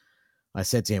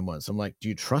said to him once, I'm like, "Do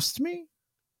you trust me?"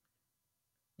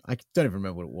 I don't even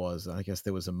remember what it was. I guess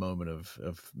there was a moment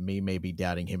of me maybe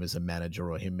doubting him as a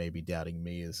manager or him maybe doubting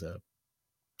me as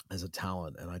a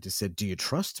talent. And I just said, "Do you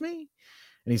trust me?"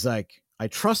 And he's like, "I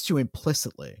trust you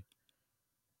implicitly."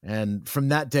 And from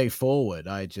that day forward,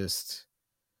 I just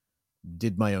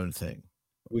did my own thing.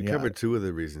 We Yeah. covered two of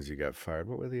the reasons you got fired.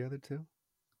 What were the other two?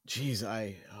 Geez,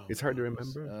 It's hard to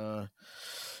goodness. remember.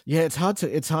 Yeah, it's hard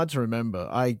to remember.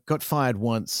 I got fired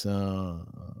once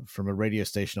from a radio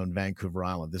station on Vancouver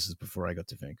Island. This is before I got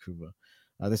to Vancouver.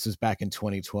 This was back in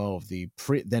 2012. The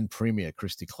then premier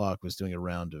Christy Clark was doing a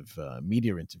round of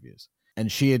media interviews,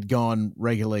 and she had gone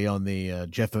regularly on the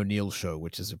Jeff O'Neill show,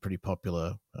 which is a pretty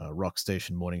popular rock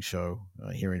station morning show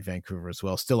here in Vancouver as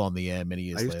well. Still on the air many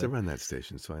years I used later. to run that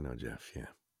station, so I know Jeff. Yeah.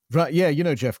 Right, yeah, you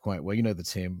know Jeff quite well. You know the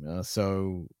team.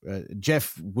 So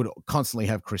Jeff would constantly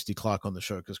have Christy Clark on the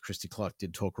show because Christy Clark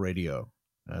did talk radio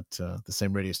at the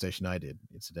same radio station I did,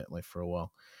 incidentally, for a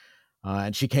while.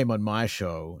 And she came on my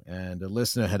show, and a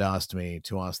listener had asked me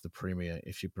to ask the premier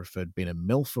if she preferred being a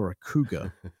MILF or a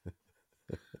cougar.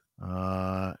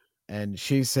 And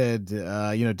she said,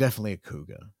 definitely a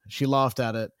cougar. She laughed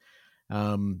at it.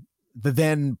 The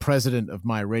then president of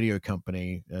my radio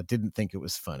company didn't think it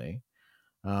was funny.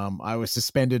 I was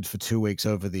suspended for 2 weeks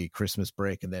over the Christmas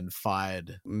break and then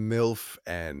fired. MILF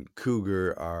and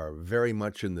cougar are very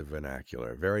much in the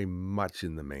vernacular, very much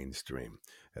in the mainstream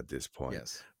at this point.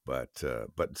 Yes. But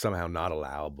somehow not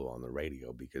allowable on the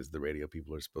radio because the radio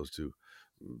people are supposed to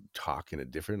talk in a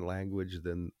different language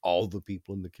than all the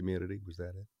people in the community. Was that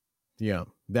it? Yeah,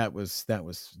 that was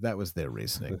their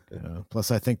reasoning.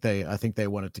 Plus, I think they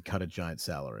wanted to cut a giant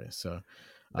salary. So,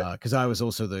 because I was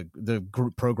also the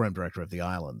group program director of the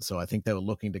island, so I think they were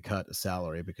looking to cut a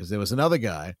salary because there was another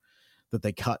guy that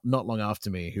they cut not long after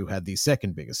me who had the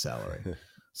second biggest salary.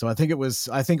 So I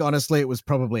think honestly it was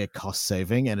probably a cost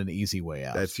saving and an easy way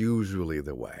out. That's usually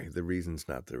the way. The reason's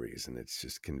not the reason. It's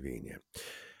just convenient.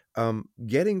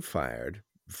 Getting fired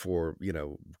for,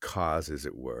 cause, as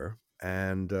it were,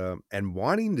 and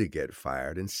wanting to get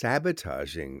fired and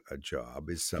sabotaging a job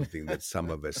is something that some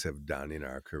of us have done in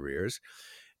our careers.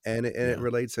 And it Yeah.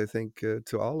 relates, I think,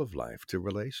 to all of life, to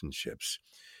relationships.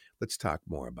 Let's talk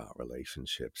more about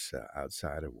relationships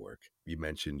outside of work. You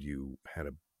mentioned you had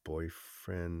a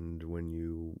boyfriend when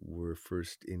you were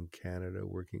first in Canada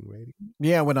working radio,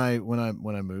 Yeah, when I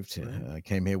moved here, right? I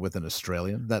came here with an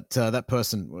Australian. That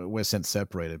person we're since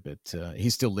separated, but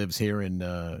he still lives here in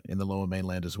the Lower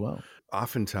Mainland as well.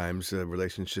 Oftentimes,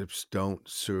 relationships don't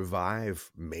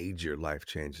survive major life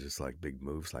changes like big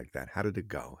moves like that. How did it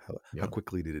go? How Yeah.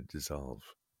 quickly did it dissolve?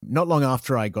 Not long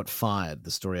after I got fired, the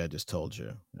story I just told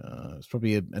you, it's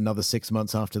probably another 6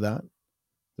 months after that.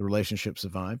 The relationship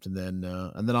survived, and then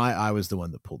I was the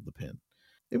one that pulled the pin.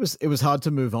 It was hard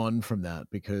to move on from that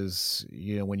because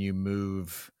when you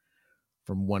move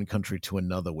from one country to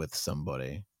another with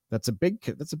somebody, that's a big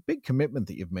commitment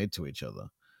that you've made to each other,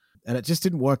 and it just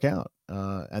didn't work out.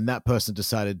 And that person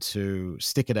decided to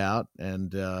stick it out,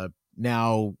 and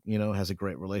now has a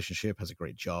great relationship, has a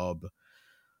great job.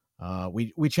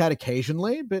 We chat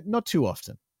occasionally, but not too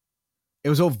often. It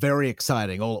was all very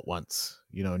exciting all at once.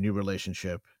 New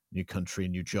relationship, new country,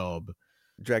 new job.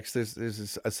 Drex, there's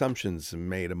this assumptions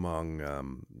made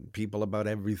among people about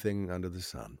everything under the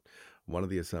sun. One of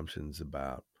the assumptions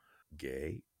about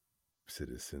gay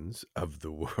citizens of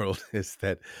the world is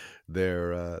that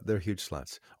they're huge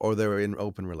sluts, or they're in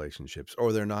open relationships,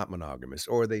 or they're not monogamous,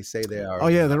 or they say they are Oh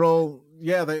and yeah, they're they're all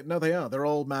yeah. They are. They're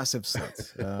all massive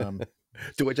sluts. not.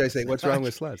 To which I say, what's I wrong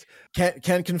with sluts?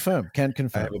 can confirm. Can I have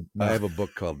confirm. I No. have a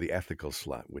book called The Ethical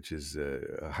Slut, which is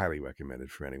highly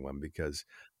recommended for anyone because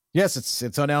Yes,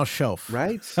 it's on our shelf.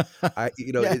 right? It's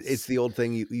Yes. the old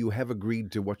thing, you have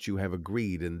agreed to what you have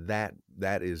agreed, and that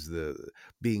is the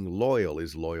being loyal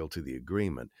is loyal to the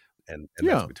agreement, and that's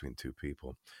Yeah. between two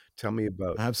people. Tell me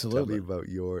Absolutely. about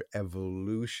your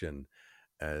evolution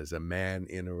as a man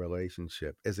in a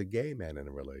relationship, as a gay man in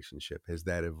a relationship. Has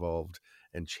that evolved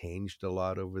and changed a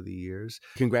lot over the years?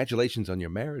 Congratulations on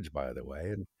your marriage, by the way,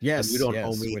 and you Yes. don't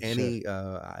owe Yes. me Which any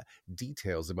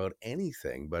details about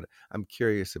anything, but I'm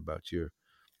curious about your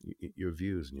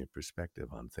views and your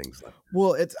perspective on things like that.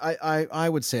 Well, it's I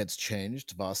would say it's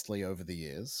changed vastly over the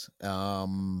years.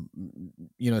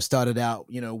 Started out,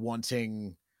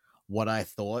 wanting what I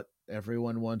thought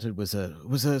everyone wanted was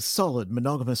a solid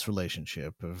monogamous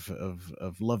relationship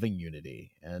of loving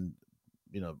unity, and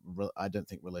I don't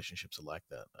think relationships are like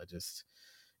that.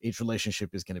 Each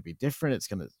relationship is going to be different. It's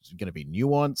going to be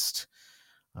nuanced.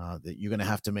 That you're going to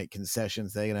have to make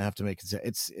concessions. They're going to have to make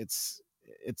concessions.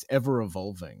 It's ever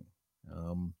evolving.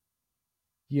 Um,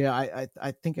 yeah,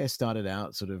 I think I started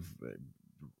out sort of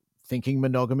thinking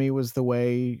monogamy was the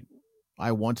way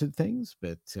I wanted things,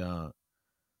 but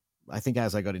I think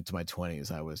as I got into my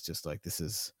 20s, I was just like, this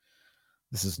is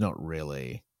not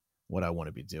really what I want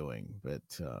to be doing. But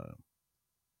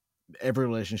every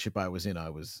relationship I was in, I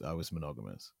was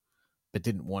monogamous, but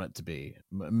didn't want it to be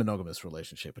a monogamous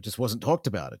relationship. It just wasn't talked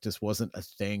about. It just wasn't a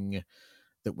thing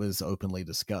that was openly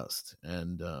discussed.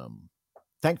 And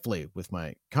thankfully, with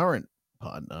my current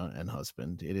partner and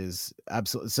husband, it is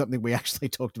absolutely something we actually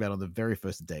talked about on the very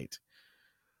first date.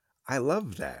 I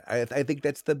love that. I think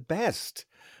that's the best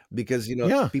because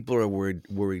Yeah. people are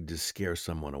worried to scare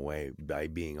someone away by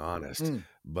being honest. Mm.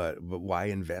 But why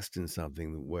invest in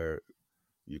something where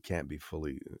you can't be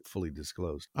fully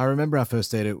disclosed? I remember our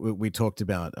first date. We talked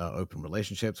about open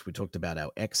relationships. We talked about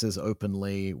our exes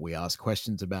openly. We asked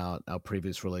questions about our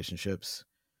previous relationships,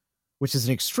 which is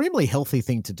an extremely healthy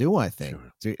thing to do, I think,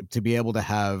 Sure. to be able to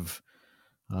have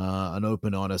an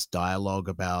open, honest dialogue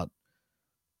about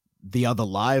the other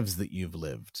lives that you've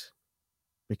lived,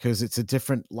 because it's a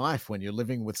different life when you're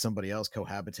living with somebody else,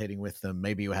 cohabitating with them.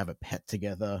 Maybe you have a pet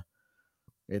together.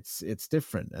 It's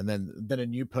different, and then a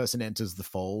new person enters the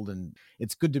fold, and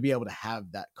it's good to be able to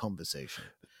have that conversation,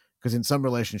 because in some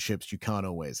relationships you can't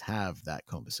always have that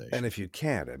conversation. And if you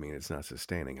can't, I mean, it's not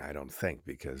sustaining, I don't think,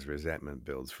 because resentment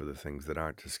builds for the things that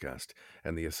aren't discussed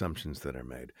and the assumptions that are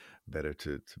made. Better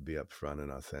to be upfront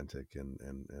and authentic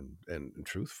and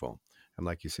truthful. And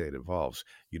like you say, it evolves.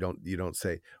 You don't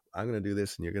say, I'm going to do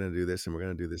this and you're going to do this and we're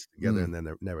going to do this together, Mm. and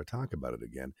then never talk about it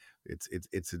again.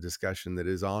 It's a discussion that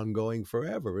is ongoing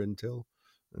forever until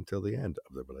the end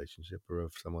of the relationship or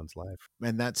of someone's life.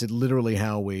 And that's literally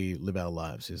how we live our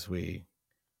lives, is we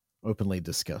openly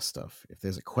discuss stuff. If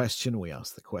there's a question, we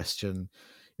ask the question.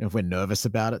 If we're nervous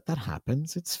about it, that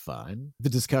happens. It's fine. The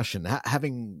discussion,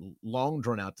 having long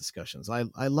drawn out discussions,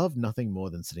 I love nothing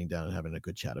more than sitting down and having a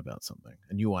good chat about something,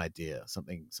 a new idea,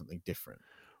 something different.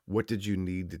 What did you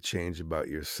need to change about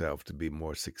yourself to be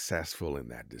more successful in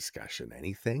that discussion?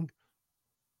 Anything?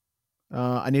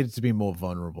 I needed to be more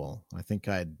vulnerable. I think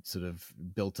I'd sort of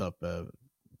built up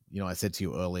I said to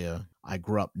you earlier, I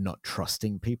grew up not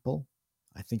trusting people.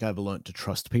 I think I've learned to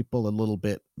trust people a little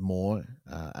bit more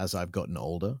as I've gotten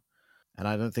older. And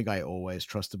I don't think I always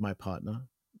trusted my partner,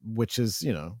 which is,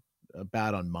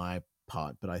 bad on my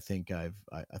part, but I think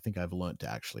I've learned to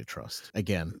actually trust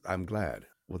again. I'm glad.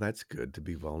 Well, that's good. To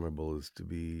be vulnerable is to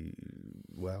be,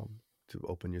 well, to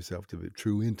open yourself to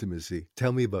true intimacy.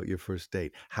 Tell me about your first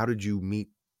date. How did you meet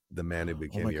the man who Oh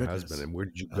became my your husband, goodness. and where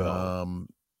did you go?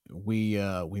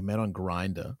 We met on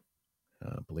Grinder.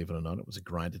 Believe it or not, it was a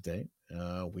Grinder date.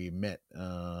 We met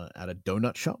at a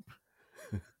donut shop.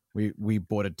 We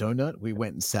bought a donut. We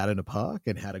went and sat in a park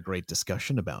and had a great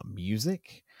discussion about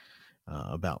music,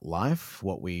 about life,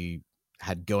 what we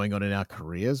had going on in our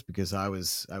careers. Because I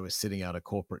was sitting out a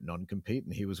corporate non-compete,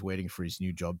 and he was waiting for his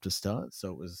new job to start.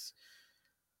 So it was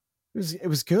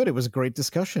good. It was a great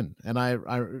discussion, and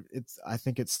I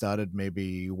think it started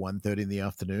maybe 1:30 in the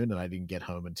afternoon, and I didn't get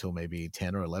home until maybe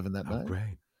 10 or 11 that Oh, night.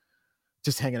 great.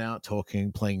 Just hanging out,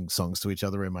 talking, playing songs to each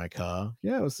other in my car.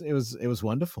 Yeah, it was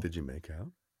wonderful. Did you make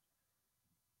out?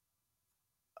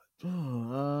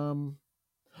 Oh,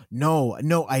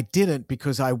 no, I didn't,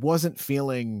 because I wasn't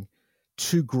feeling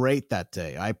too great that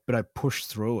day. But I pushed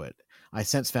through it. I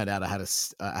since found out I had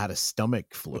a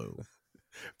stomach flu,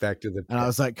 Back to the and I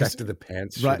was like, back to the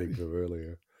pants right, shitting from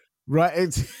earlier. right,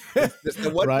 it's It's the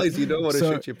one right. place you don't want to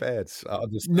So shit your pants. On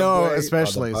the no,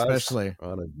 subway, on the bus, especially,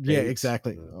 on a yeah, date.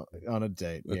 exactly, on a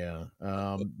date. Yeah.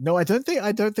 No, I don't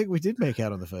think we did make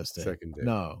out on the first date. Second date.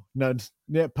 No,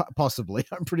 yeah, possibly.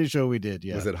 I'm pretty sure we did.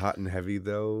 Yeah. Was it hot and heavy,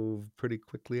 though, pretty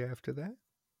quickly after that?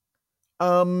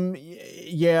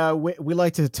 Yeah, we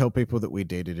like to tell people that we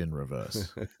dated in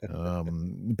reverse.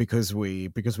 Because we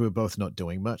were both not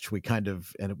doing much. We kind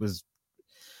of, and it was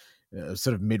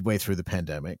sort of midway through the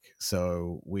pandemic,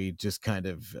 so we just kind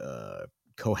of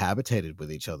cohabitated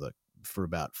with each other for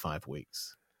about 5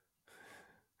 weeks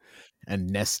and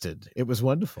nested. It was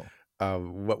wonderful.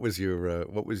 What was your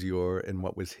and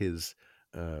what was his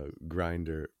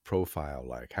Grinder profile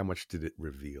like? How much did it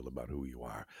reveal about who you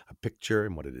are? A picture,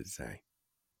 and what did it say?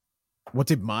 What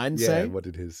did mine Yeah, say? and what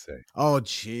did his say? Oh,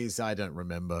 geez, I don't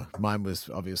remember. Mine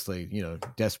was obviously,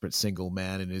 desperate single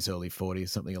man in his early 40s,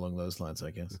 something along those lines,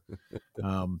 I guess.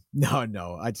 No, I don't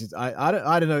know.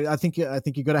 I think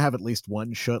you got to have at least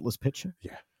one shirtless picture.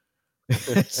 Yeah.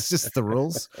 It's just the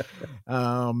rules.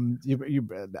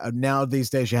 Now these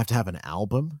days you have to have an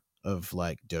album of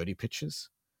like dirty pictures.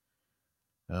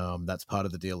 That's part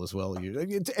of the deal as well.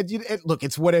 Look,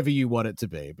 it's whatever you want it to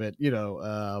be, but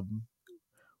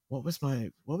what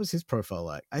was his profile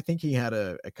like? I think he had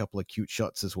a couple of cute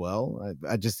shots as well.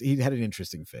 He had an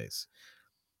interesting face.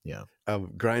 Yeah.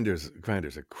 Grinder's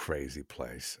a crazy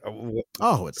place.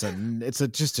 Oh, it's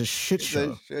just a shit It's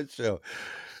show. a shit show.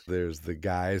 There's the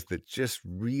guys that just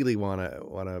really want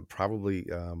to probably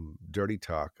dirty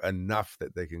talk enough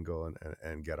that they can go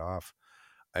and get off,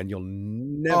 and you'll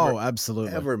never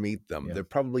absolutely ever meet them. Yeah. They're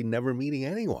probably never meeting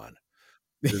anyone.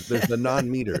 There's the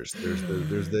non-meters.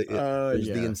 There's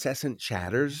the incessant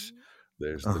chatters.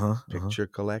 There's the picture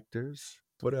collectors.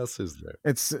 What else is there?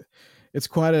 It's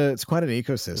quite an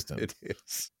ecosystem. It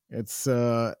is. It's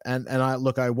and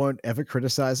I won't ever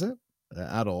criticize it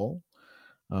at all.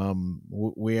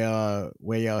 We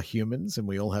are humans, and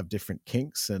we all have different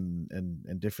kinks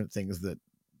and different things that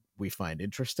we find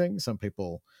interesting. Some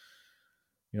people,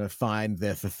 find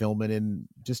their fulfillment in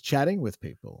just chatting with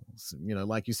people. So,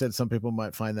 like you said, some people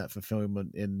might find that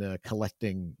fulfillment in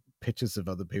collecting pictures of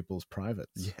other people's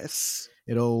privates. Yes.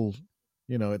 It all,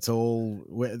 it's all,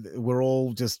 we're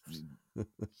all just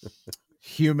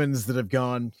humans that have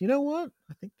gone, you know what?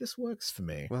 I think this works for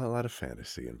me. Well, a lot of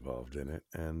fantasy involved in it,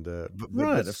 and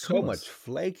right, but so much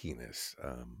flakiness,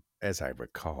 as I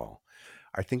recall.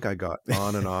 I think I got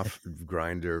on and off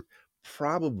Grinder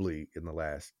probably in the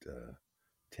last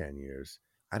 10 years.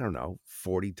 I don't know,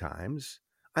 40 times.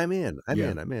 I'm in.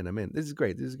 This is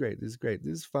great. This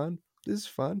is fun.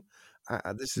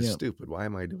 This is stupid. Why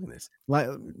am I doing this? Like,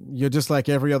 you're just like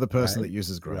every other person Right? that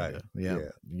uses Grindr. Right.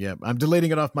 Yeah. I'm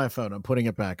deleting it off my phone. I'm putting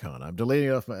it back on. I'm deleting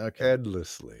it off my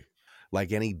endlessly,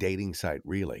 like any dating site,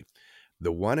 really.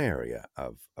 The one area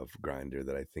of Grindr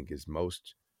that I think is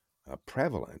most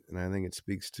prevalent, and I think it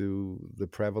speaks to the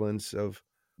prevalence of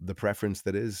the preference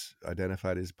that is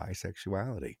identified as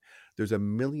bisexuality. There's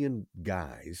 1 million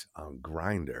guys on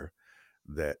Grindr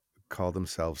that call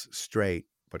themselves straight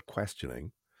but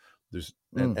questioning. There's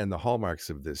and the hallmarks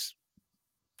of this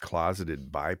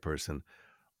closeted bi person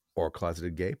or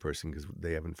closeted gay person, because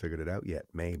they haven't figured it out yet,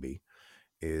 maybe,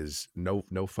 is no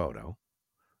photo,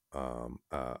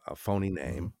 a phony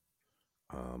name,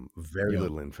 very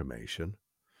little information,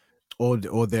 Or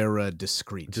they're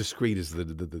discreet. Discreet is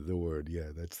the word.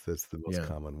 Yeah, that's the most Yeah.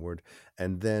 common word.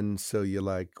 And then so you're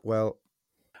like, well,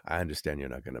 I understand you're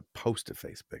not going to post to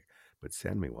Facebook, but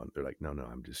send me one. They're like, no,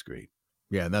 I'm discreet.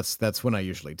 Yeah, that's when I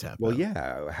usually tap Well, out.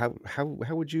 yeah.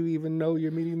 How would you even know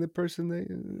you're meeting the person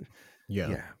that? Yeah.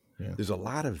 Yeah. Yeah. There's a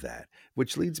lot of that,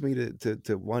 which leads me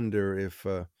to wonder if,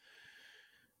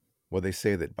 well, they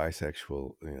say that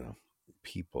bisexual,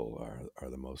 people are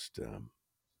the most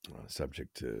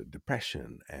subject to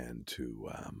depression and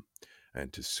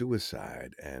to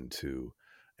suicide and to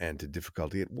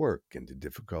difficulty at work and to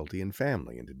difficulty in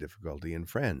family and to difficulty in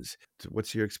friends. So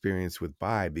what's your experience with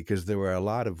bi? Because there were a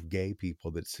lot of gay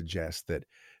people that suggest that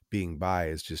being bi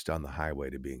is just on the highway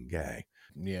to being gay.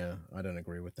 Yeah, I don't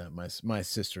agree with that. My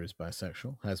sister is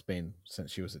bisexual, has been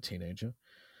since she was a teenager,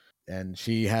 and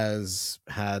she has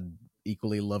had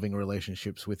equally loving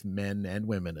relationships with men and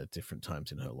women at different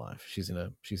times in her life. She's in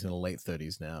her late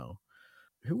 30s now.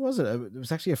 Who was it? It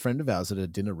was actually a friend of ours at a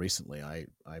dinner recently. I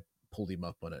pulled him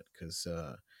up on it because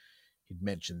he'd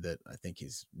mentioned that I think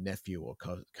his nephew or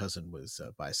cousin was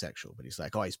bisexual, but he's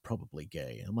like, oh, he's probably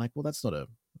gay. And I'm like, well, that's not a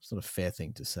fair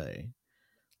thing to say.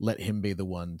 Let him be the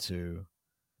one to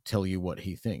tell you what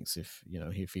he thinks. If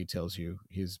he tells you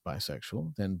he's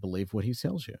bisexual, then believe what he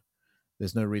tells you.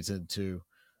 There's no reason to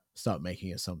start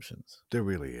making assumptions. There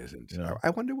really isn't. You know, I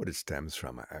wonder what it stems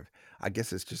from. I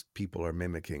guess it's just people are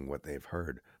mimicking what they've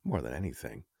heard more than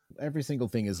anything. every single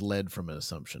thing is led from an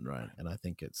assumption, right? And I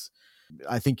think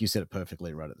you said it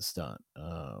perfectly right at the start.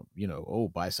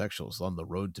 Bisexuals on the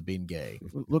road to being gay.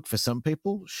 Look, for some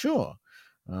people, sure.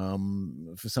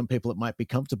 For some people, it might be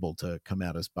comfortable to come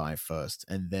out as bi first,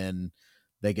 and then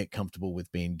they get comfortable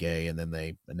with being gay, and then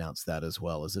they announce that as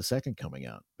well as a second coming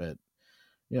out. But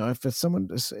if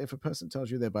a person tells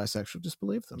you they're bisexual, just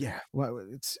believe them. Yeah. Well,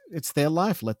 it's their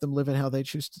life. Let them live it how they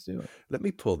choose to do it. Let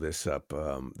me pull this up.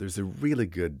 There's a really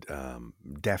good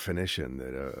definition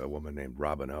that a woman named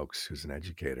Robin Oakes, who's an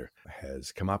educator,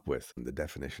 has come up with, the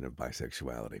definition of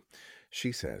bisexuality.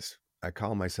 She says, I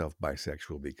call myself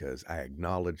bisexual because I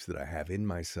acknowledge that I have in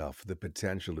myself the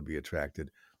potential to be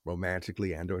attracted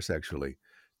romantically and or sexually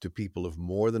to people of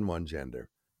more than one gender,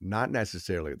 not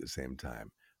necessarily at the same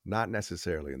time, not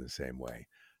necessarily in the same way,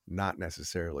 not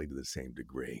necessarily to the same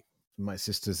degree. My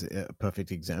sister's a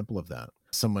perfect example of that.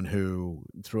 Someone who,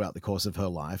 throughout the course of her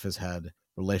life, has had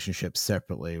relationships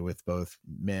separately with both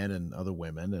men and other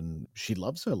women, and she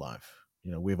loves her life.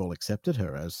 We've all accepted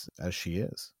her as she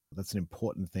is. That's an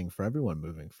important thing for everyone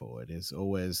moving forward. Is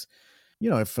always,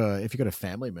 if you've got a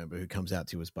family member who comes out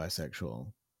to you as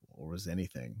bisexual or as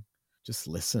anything, just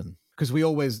listen. Because we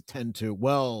always tend to,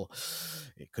 well,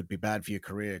 it could be bad for your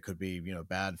career, it could be,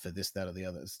 bad for this, that, or the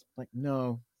other. It's like,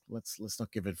 no, let's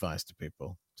not give advice to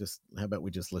people. Just how about we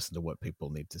just listen to what people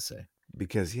need to say?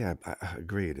 Because, yeah, I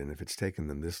agreed. And if it's taken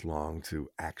them this long to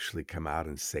actually come out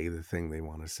and say the thing they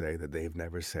want to say that they've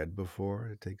never said before,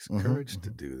 it takes courage to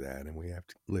do that. And we have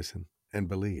to listen and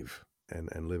believe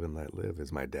and live and let live,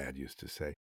 as my dad used to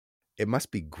say. It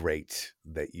must be great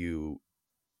that you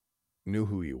knew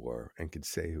who you were and could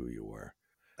say who you were.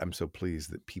 I'm so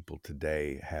pleased that people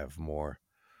today have more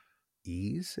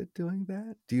ease at doing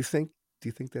that. Do you think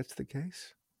that's the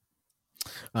case?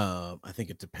 I think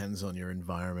it depends on your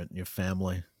environment and your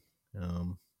family.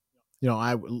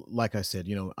 Like I said,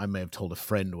 I may have told a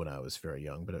friend when I was very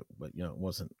young, but it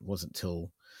wasn't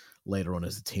till later on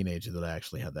as a teenager that I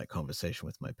actually had that conversation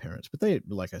with my parents. But they,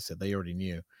 like I said, they already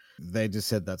knew. They just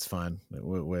said, that's fine.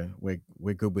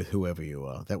 We're good with whoever you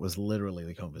are. That was literally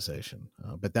the conversation.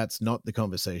 But that's not the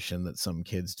conversation that some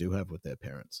kids do have with their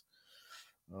parents.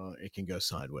 It can go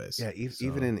sideways. Yeah,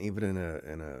 even in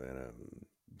a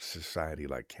society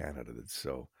like Canada that's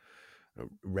so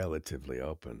relatively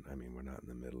open. I mean, we're not in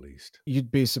the Middle East. You'd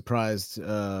be surprised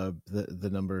the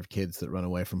number of kids that run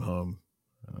away from home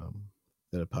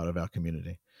that are part of our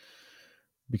community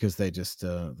because they're just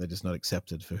not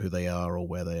accepted for who they are or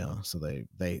where they are. So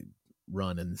they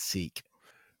run and seek.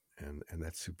 And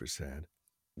that's super sad.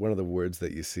 One of the words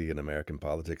that you see in American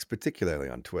politics, particularly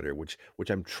on Twitter, which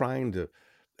I'm trying to,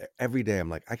 every day I'm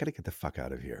like, I got to get the fuck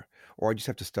out of here. Or I just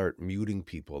have to start muting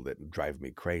people that drive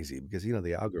me crazy because, the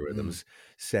algorithms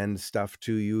send stuff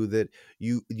to you that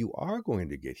you are going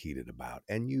to get heated about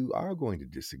and you are going to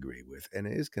disagree with, and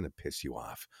it is going to piss you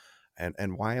off.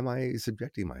 And why am I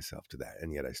subjecting myself to that?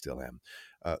 And yet I still am.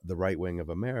 The right wing of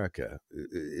America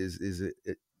is an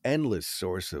endless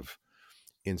source of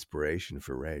inspiration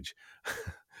for rage.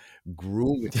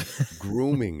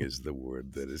 Grooming is the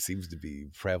word that it seems to be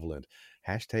prevalent.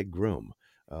 #groom.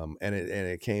 And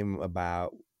it came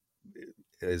about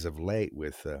as of late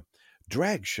with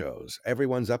drag shows.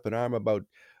 Everyone's up in arm about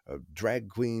drag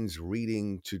queens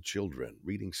reading to children,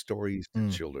 reading stories to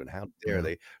Mm, children. How dare yeah.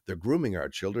 they? They're grooming our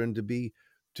children to be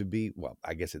well.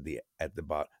 I guess at the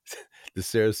bottom, the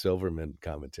Sarah Silverman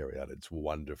commentary on it's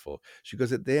wonderful. She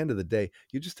goes, at the end of the day,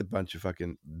 you're just a bunch of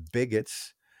fucking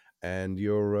bigots, and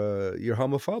you're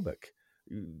homophobic.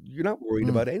 You're not worried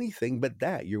Mm, about anything but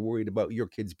that. You're worried about your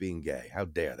kids being gay. How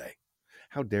dare they?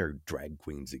 How dare drag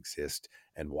queens exist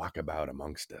and walk about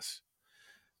amongst us?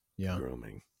 yeah.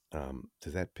 Grooming.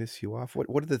 Does that piss you off?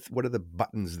 What are the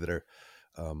buttons that are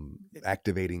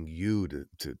activating you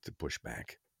to push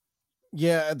back?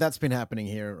 Yeah, that's been happening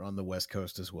here on the West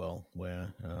Coast as well,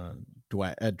 where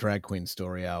a drag queen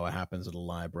story hour happens at a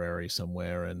library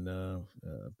somewhere, and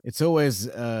it's always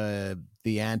the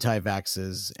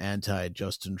anti-vaxxers,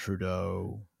 anti-Justin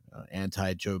Trudeau,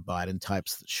 anti-Joe Biden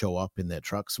types that show up in their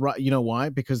trucks. Right? You know why?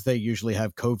 Because they usually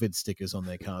have COVID stickers on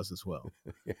their cars as well.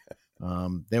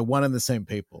 They're one and the same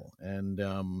people, and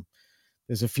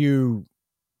there's a few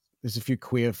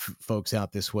queer folks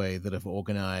out this way that have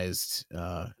organized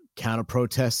counter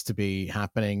protests to be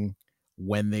happening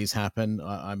when these happen.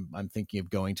 I'm thinking of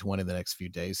going to one in the next few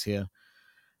days here.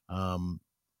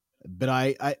 But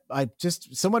I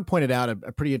just someone pointed out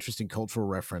a pretty interesting cultural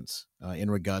reference in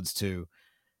regards to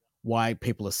why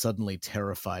people are suddenly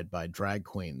terrified by drag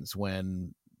queens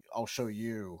when I'll show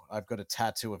you. I've got a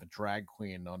tattoo of a drag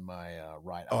queen on my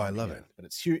right Oh, I arm love here, it. but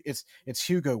it's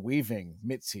Hugo Weaving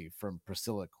Mitzi from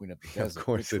Priscilla, Queen of the Of Desert,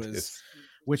 course it is.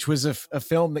 which was a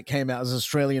film that came out as an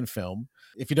Australian film.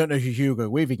 If you don't know who Hugo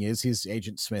Weaving is, he's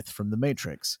Agent Smith from The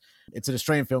Matrix. It's an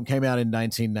Australian film, came out in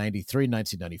 1993,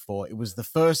 1994. It was the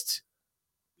first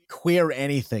queer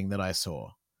anything that I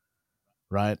saw,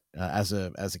 right? As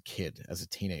a kid, as a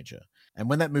teenager. And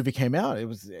when that movie came out,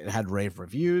 it had rave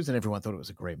reviews and everyone thought it was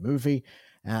a great movie.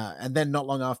 And then not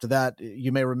long after that,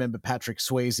 you may remember Patrick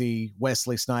Swayze,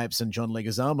 Wesley Snipes, and John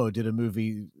Leguizamo did a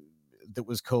movie that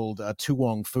was called Tu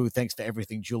Wong Fu, Thanks for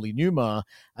Everything, Julie Newmar.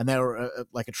 And they were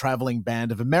like a traveling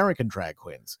band of American drag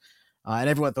queens. And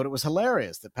everyone thought it was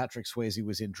hilarious that Patrick Swayze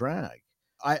was in drag.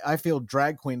 I feel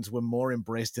drag queens were more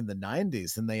embraced in the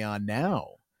 90s than they are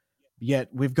now. Yet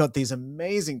we've got these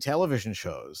amazing television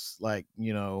shows like,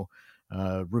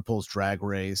 RuPaul's Drag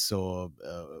Race, or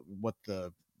what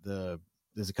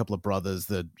there's a couple of brothers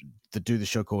that do the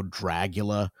show called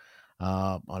Dragula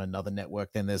on another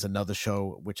network. Then there's another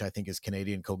show which I think is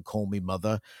Canadian called Call Me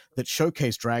Mother that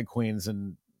showcase drag queens,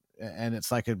 and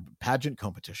it's like a pageant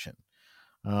competition.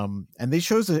 And these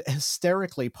shows are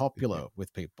hysterically popular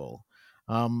with people.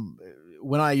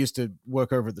 When I used to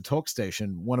work over at the talk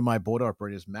station, one of my board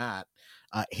operators, Matt,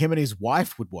 him and his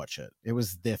wife would watch it. It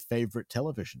was their favorite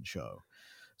television show.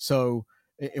 So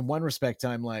in one respect,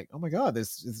 I'm like, oh my God,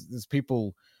 there's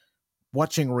people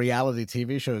watching reality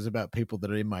TV shows about people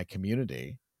that are in my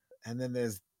community. And then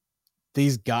there's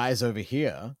these guys over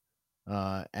here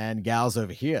and gals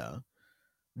over here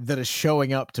that are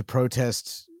showing up to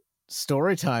protest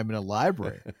story time in a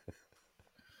library.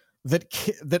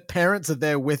 that parents are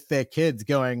there with their kids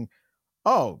going,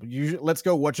 oh, let's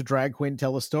go watch a drag queen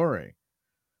tell a story,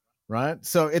 right?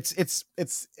 So it's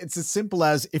as simple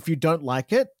as, if you don't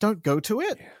like it, don't go to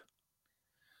it.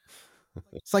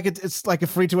 It's like a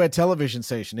free to air television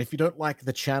station. If you don't like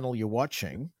the channel you're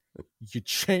watching, you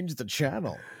change the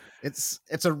channel.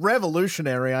 It's a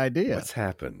revolutionary idea. What's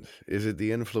happened? Is it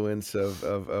the influence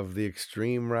of the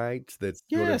extreme right that's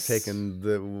sort of Yes.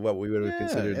 taken what we would have Yeah,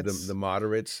 considered the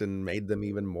moderates and made them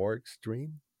even more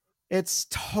extreme? It's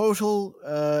total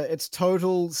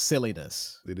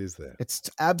silliness. It is that. It's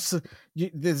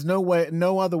there's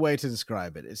no other way to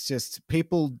describe it. It's just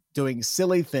people doing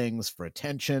silly things for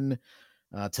attention,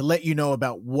 to let you know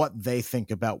about what they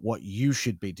think about what you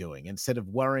should be doing, instead of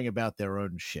worrying about their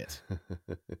own shit.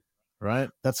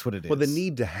 Right? That's what it is. Well, the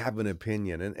need to have an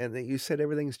opinion. And you said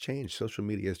everything's changed. Social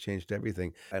media has changed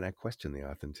everything. And I question the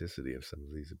authenticity of some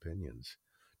of these opinions.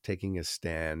 Taking a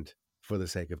stand for the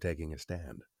sake of taking a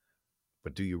stand.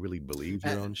 But do you really believe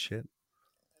your own shit?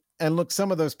 And look,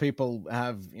 some of those people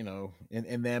have,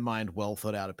 in their mind, well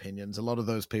thought out opinions. A lot of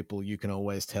those people, you can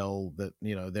always tell that,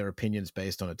 their opinions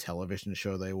based on a television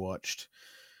show they watched.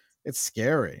 It's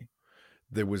scary.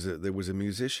 There was a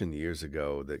musician years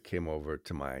ago that came over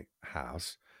to my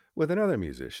house with another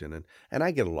musician, and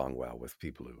I get along well with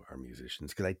people who are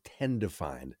musicians because I tend to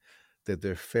find that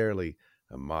they're fairly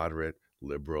moderate,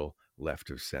 liberal, left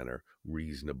of center,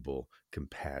 reasonable,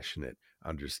 compassionate,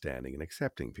 understanding, and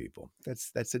accepting people.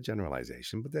 That's a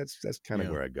generalization, but that's kind of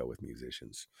where I go with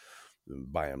musicians.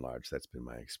 By and large, that's been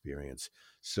my experience.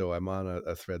 So I'm on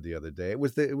a thread the other day. It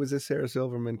was a Sarah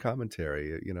Silverman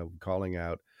commentary, calling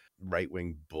out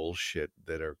right-wing bullshit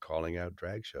that are calling out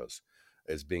drag shows.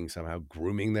 as being somehow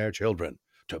grooming their children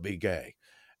to be gay.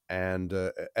 And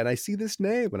I see this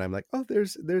name, and I'm like, oh,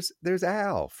 there's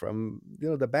Al from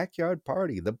the backyard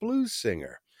party, the blues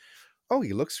singer. Oh,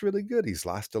 he looks really good. He's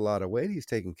lost a lot of weight. He's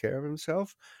taking care of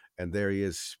himself, and there he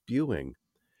is spewing.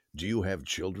 Do you have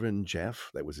children,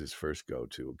 Jeff? That was his first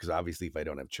go-to, because obviously, if I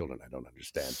don't have children, I don't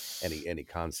understand any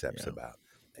concepts Yeah. about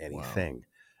Wow. anything.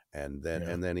 And then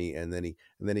Yeah. and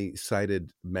then he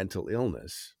cited mental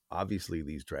illness. Obviously,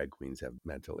 these drag queens have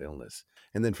mental illness.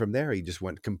 And then from there, he just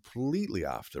went completely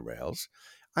off the rails.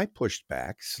 I pushed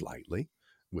back slightly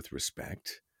with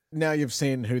respect. Now you've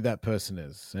seen who that person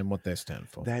is and what they stand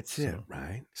for. That's it,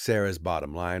 right? Sarah's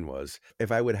bottom line was,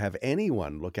 if I would have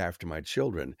anyone look after my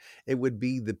children, it would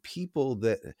be the people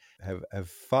that have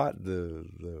fought the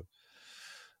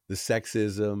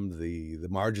sexism, the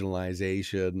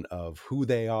marginalization of who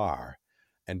they are,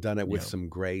 and done it with some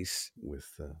grace, with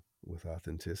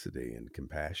authenticity and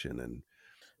compassion, and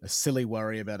a silly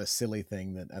worry about a silly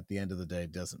thing that at the end of the day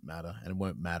doesn't matter and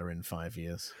won't matter in 5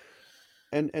 years.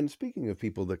 And speaking of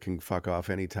people that can fuck off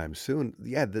anytime soon,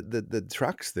 yeah, the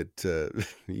trucks that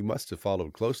you must have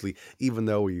followed closely, even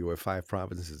though you were 5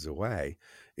 provinces away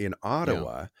in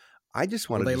Ottawa. I just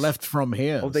wanted they left from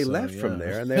here. Oh, they left from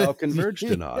there, and they all converged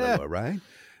in Ottawa, right?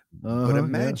 But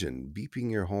imagine beeping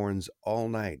your horns all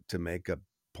night to make a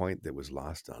point that was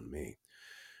lost on me.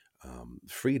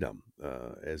 Freedom,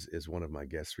 as one of my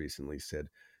guests recently said,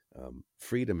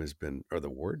 freedom has been, or the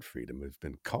word freedom has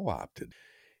been co-opted.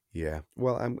 Yeah,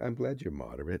 well, I'm glad you're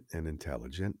moderate and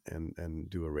intelligent, and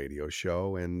do a radio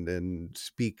show and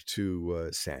speak to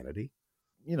sanity.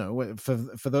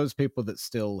 For those people that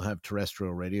still have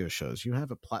terrestrial radio shows, you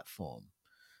have a platform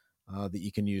that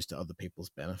you can use to other people's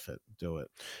benefit. Do it.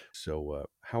 So,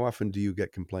 how often do you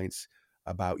get complaints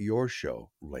about your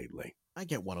show lately? I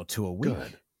get 1 or 2 a week.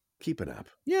 Good. Keep it up.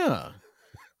 Yeah.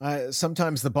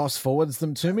 Sometimes the boss forwards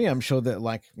them to me. I'm sure that,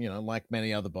 like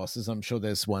many other bosses, I'm sure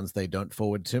there's ones they don't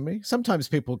forward to me. Sometimes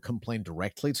people complain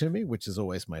directly to me, which is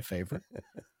always my favorite.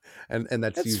 and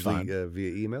that's usually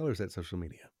via email, or is that social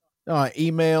media?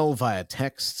 Email, via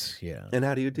text. Yeah. And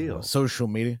how do you deal? Social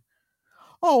media.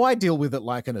 Oh, I deal with it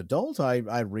like an adult.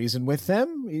 I reason with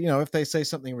them. If they say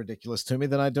something ridiculous to me,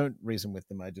 then I don't reason with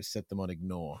them. I just set them on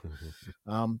ignore.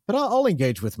 But I'll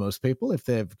engage with most people if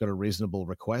they've got a reasonable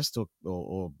request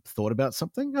or thought about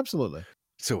something. Absolutely.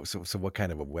 So what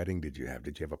kind of a wedding did you have?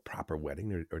 Did you have a proper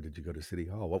wedding, or did you go to City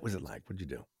Hall? What was it like? What did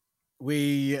you do?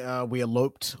 We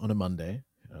eloped on a Monday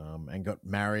and got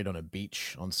married on a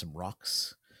beach on some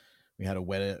rocks. We had a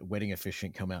wedding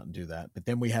officiant come out and do that. But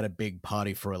then we had a big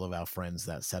party for all of our friends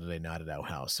that Saturday night at our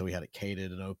house. So we had it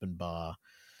catered, an open bar.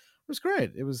 It was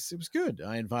great. It was good.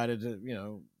 I invited,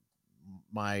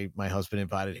 my husband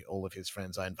invited all of his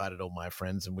friends. I invited all my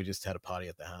friends, and we just had a party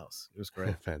at the house. It was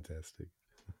great. Fantastic.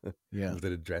 Yeah. Was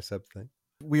it a dress-up thing?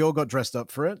 We all got dressed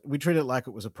up for it. We treated it like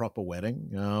it was a proper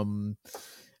wedding.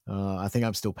 I think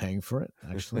I'm still paying for it,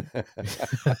 actually.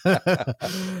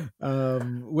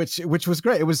 Which was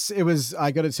great. It was.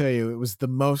 I got to tell you, it was the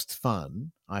most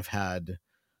fun I've had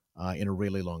in a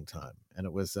really long time, and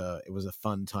it was a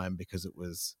fun time because it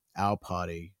was our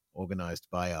party organized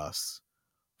by us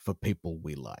for people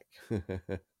we like,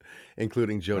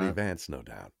 including Jody Vance, no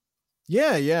doubt.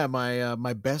 Yeah.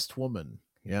 My best woman.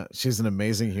 Yeah, she's an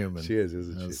amazing human. She is,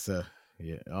 isn't she?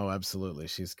 Yeah. Oh, absolutely.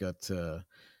 She's got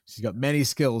many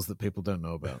skills that people don't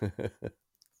know about.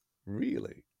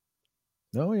 Really?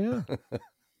 Oh, yeah.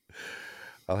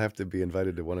 I'll have to be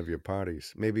invited to one of your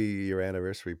parties. Maybe your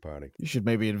anniversary party. You should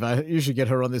get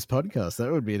her on this podcast.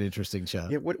 That would be an interesting chat.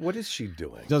 Yeah. What is she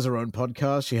doing? She does her own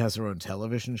podcast. She has her own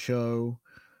television show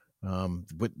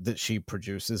that she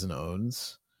produces and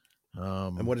owns.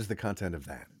 And what is the content of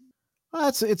that?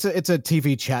 It's a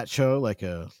TV chat show, like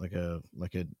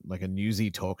a newsy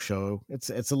talk show.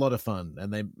 It's a lot of fun,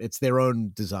 and it's their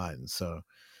own design, so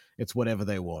it's whatever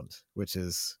they want. Which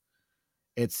is,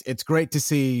 it's great to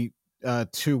see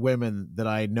 2 women that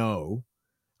I know,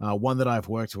 one that I've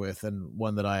worked with and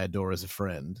one that I adore as a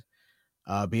friend,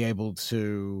 be able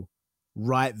to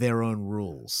write their own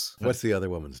rules. What's the other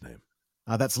woman's name?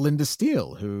 That's Linda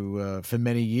Steele, who for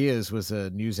many years was a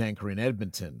news anchor in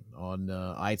Edmonton on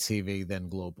ITV, then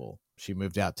Global. She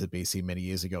moved out to BC many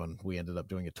years ago, and we ended up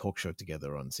doing a talk show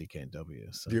together on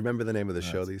CKNW. So, do you remember the name of the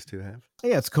show these 2 have?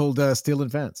 Yeah, it's called Steele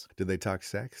and Vance. Did they talk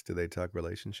sex? Did they talk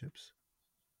relationships?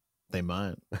 They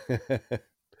might.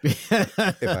 If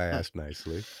I ask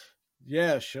nicely.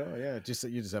 Yeah, sure. Yeah,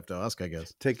 you just have to ask, I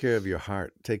guess. Take care of your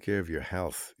heart. Take care of your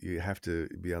health. You have to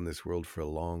be on this world for a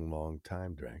long, long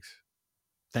time, Drex.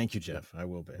 Thank you, Jeff. I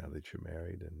will be. Now that you're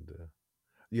married, and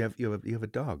you have a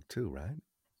dog too, right?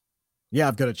 Yeah,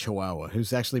 I've got a Chihuahua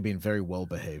who's actually been very well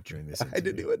behaved during this interview. I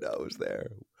didn't even know it was there.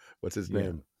 What's his Yeah.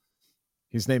 name?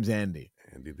 His name's Andy.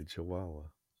 Andy the Chihuahua.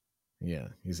 Yeah,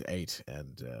 he's 8,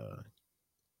 and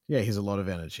yeah, he's a lot of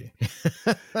energy.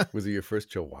 Was he your first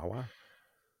Chihuahua?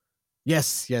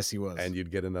 Yes, he was. And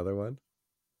you'd get another one?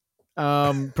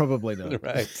 Probably not.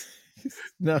 Right.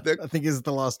 No, I think he's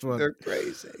the last one. They're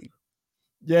crazy.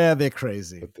 Yeah, they're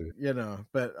crazy.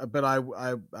 But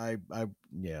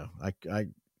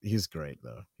he's great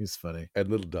though. He's funny. And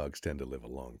little dogs tend to live a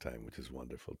long time, which is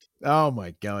wonderful. Oh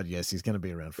my God, yes, he's going to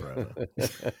be around forever.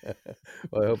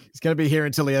 Well, I hope he's going to be here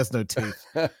until he has no teeth.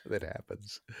 that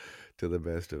happens to the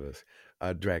best of us.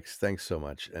 Drex, thanks so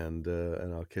much, and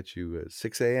I'll catch you at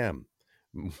 6 a.m.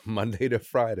 Monday to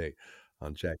Friday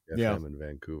on Jack FM in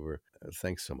Vancouver.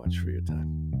 Thanks so much for your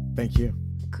time. Thank you.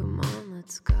 Come on,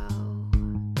 let's go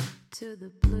to the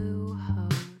Blue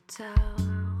Hotel.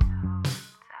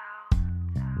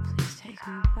 Please take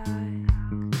me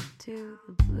back to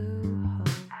the Blue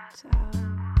Hotel.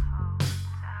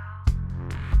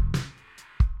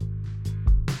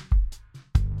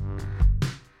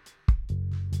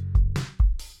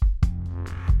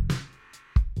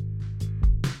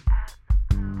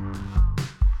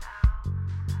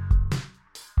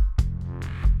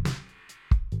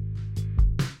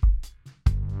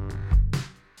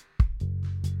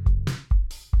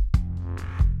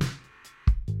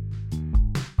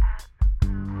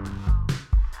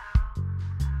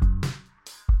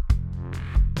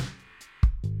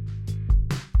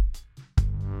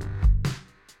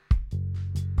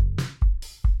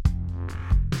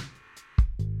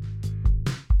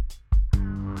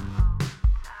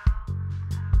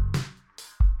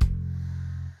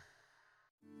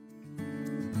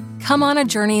 Come on a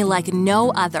journey like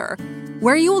no other,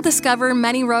 where you will discover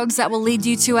many roads that will lead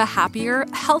you to a happier,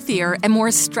 healthier, and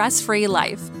more stress-free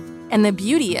life. And the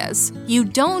beauty is, you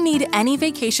don't need any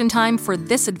vacation time for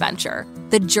this adventure.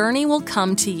 The journey will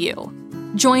come to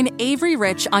you. Join Avery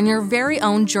Rich on your very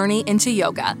own journey into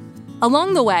yoga.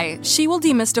 Along the way, she will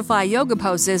demystify yoga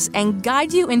poses and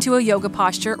guide you into a yoga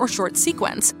posture or short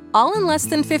sequence, all in less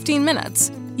than 15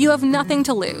 minutes. You have nothing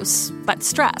to lose but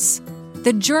stress.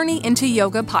 The Journey into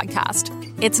Yoga podcast.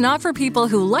 It's not for people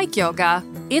who like yoga,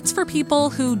 it's for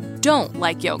people who don't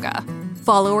like yoga.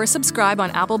 Follow or subscribe on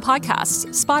Apple Podcasts,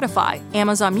 Spotify,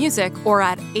 Amazon Music, or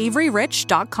at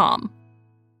averyrich.com.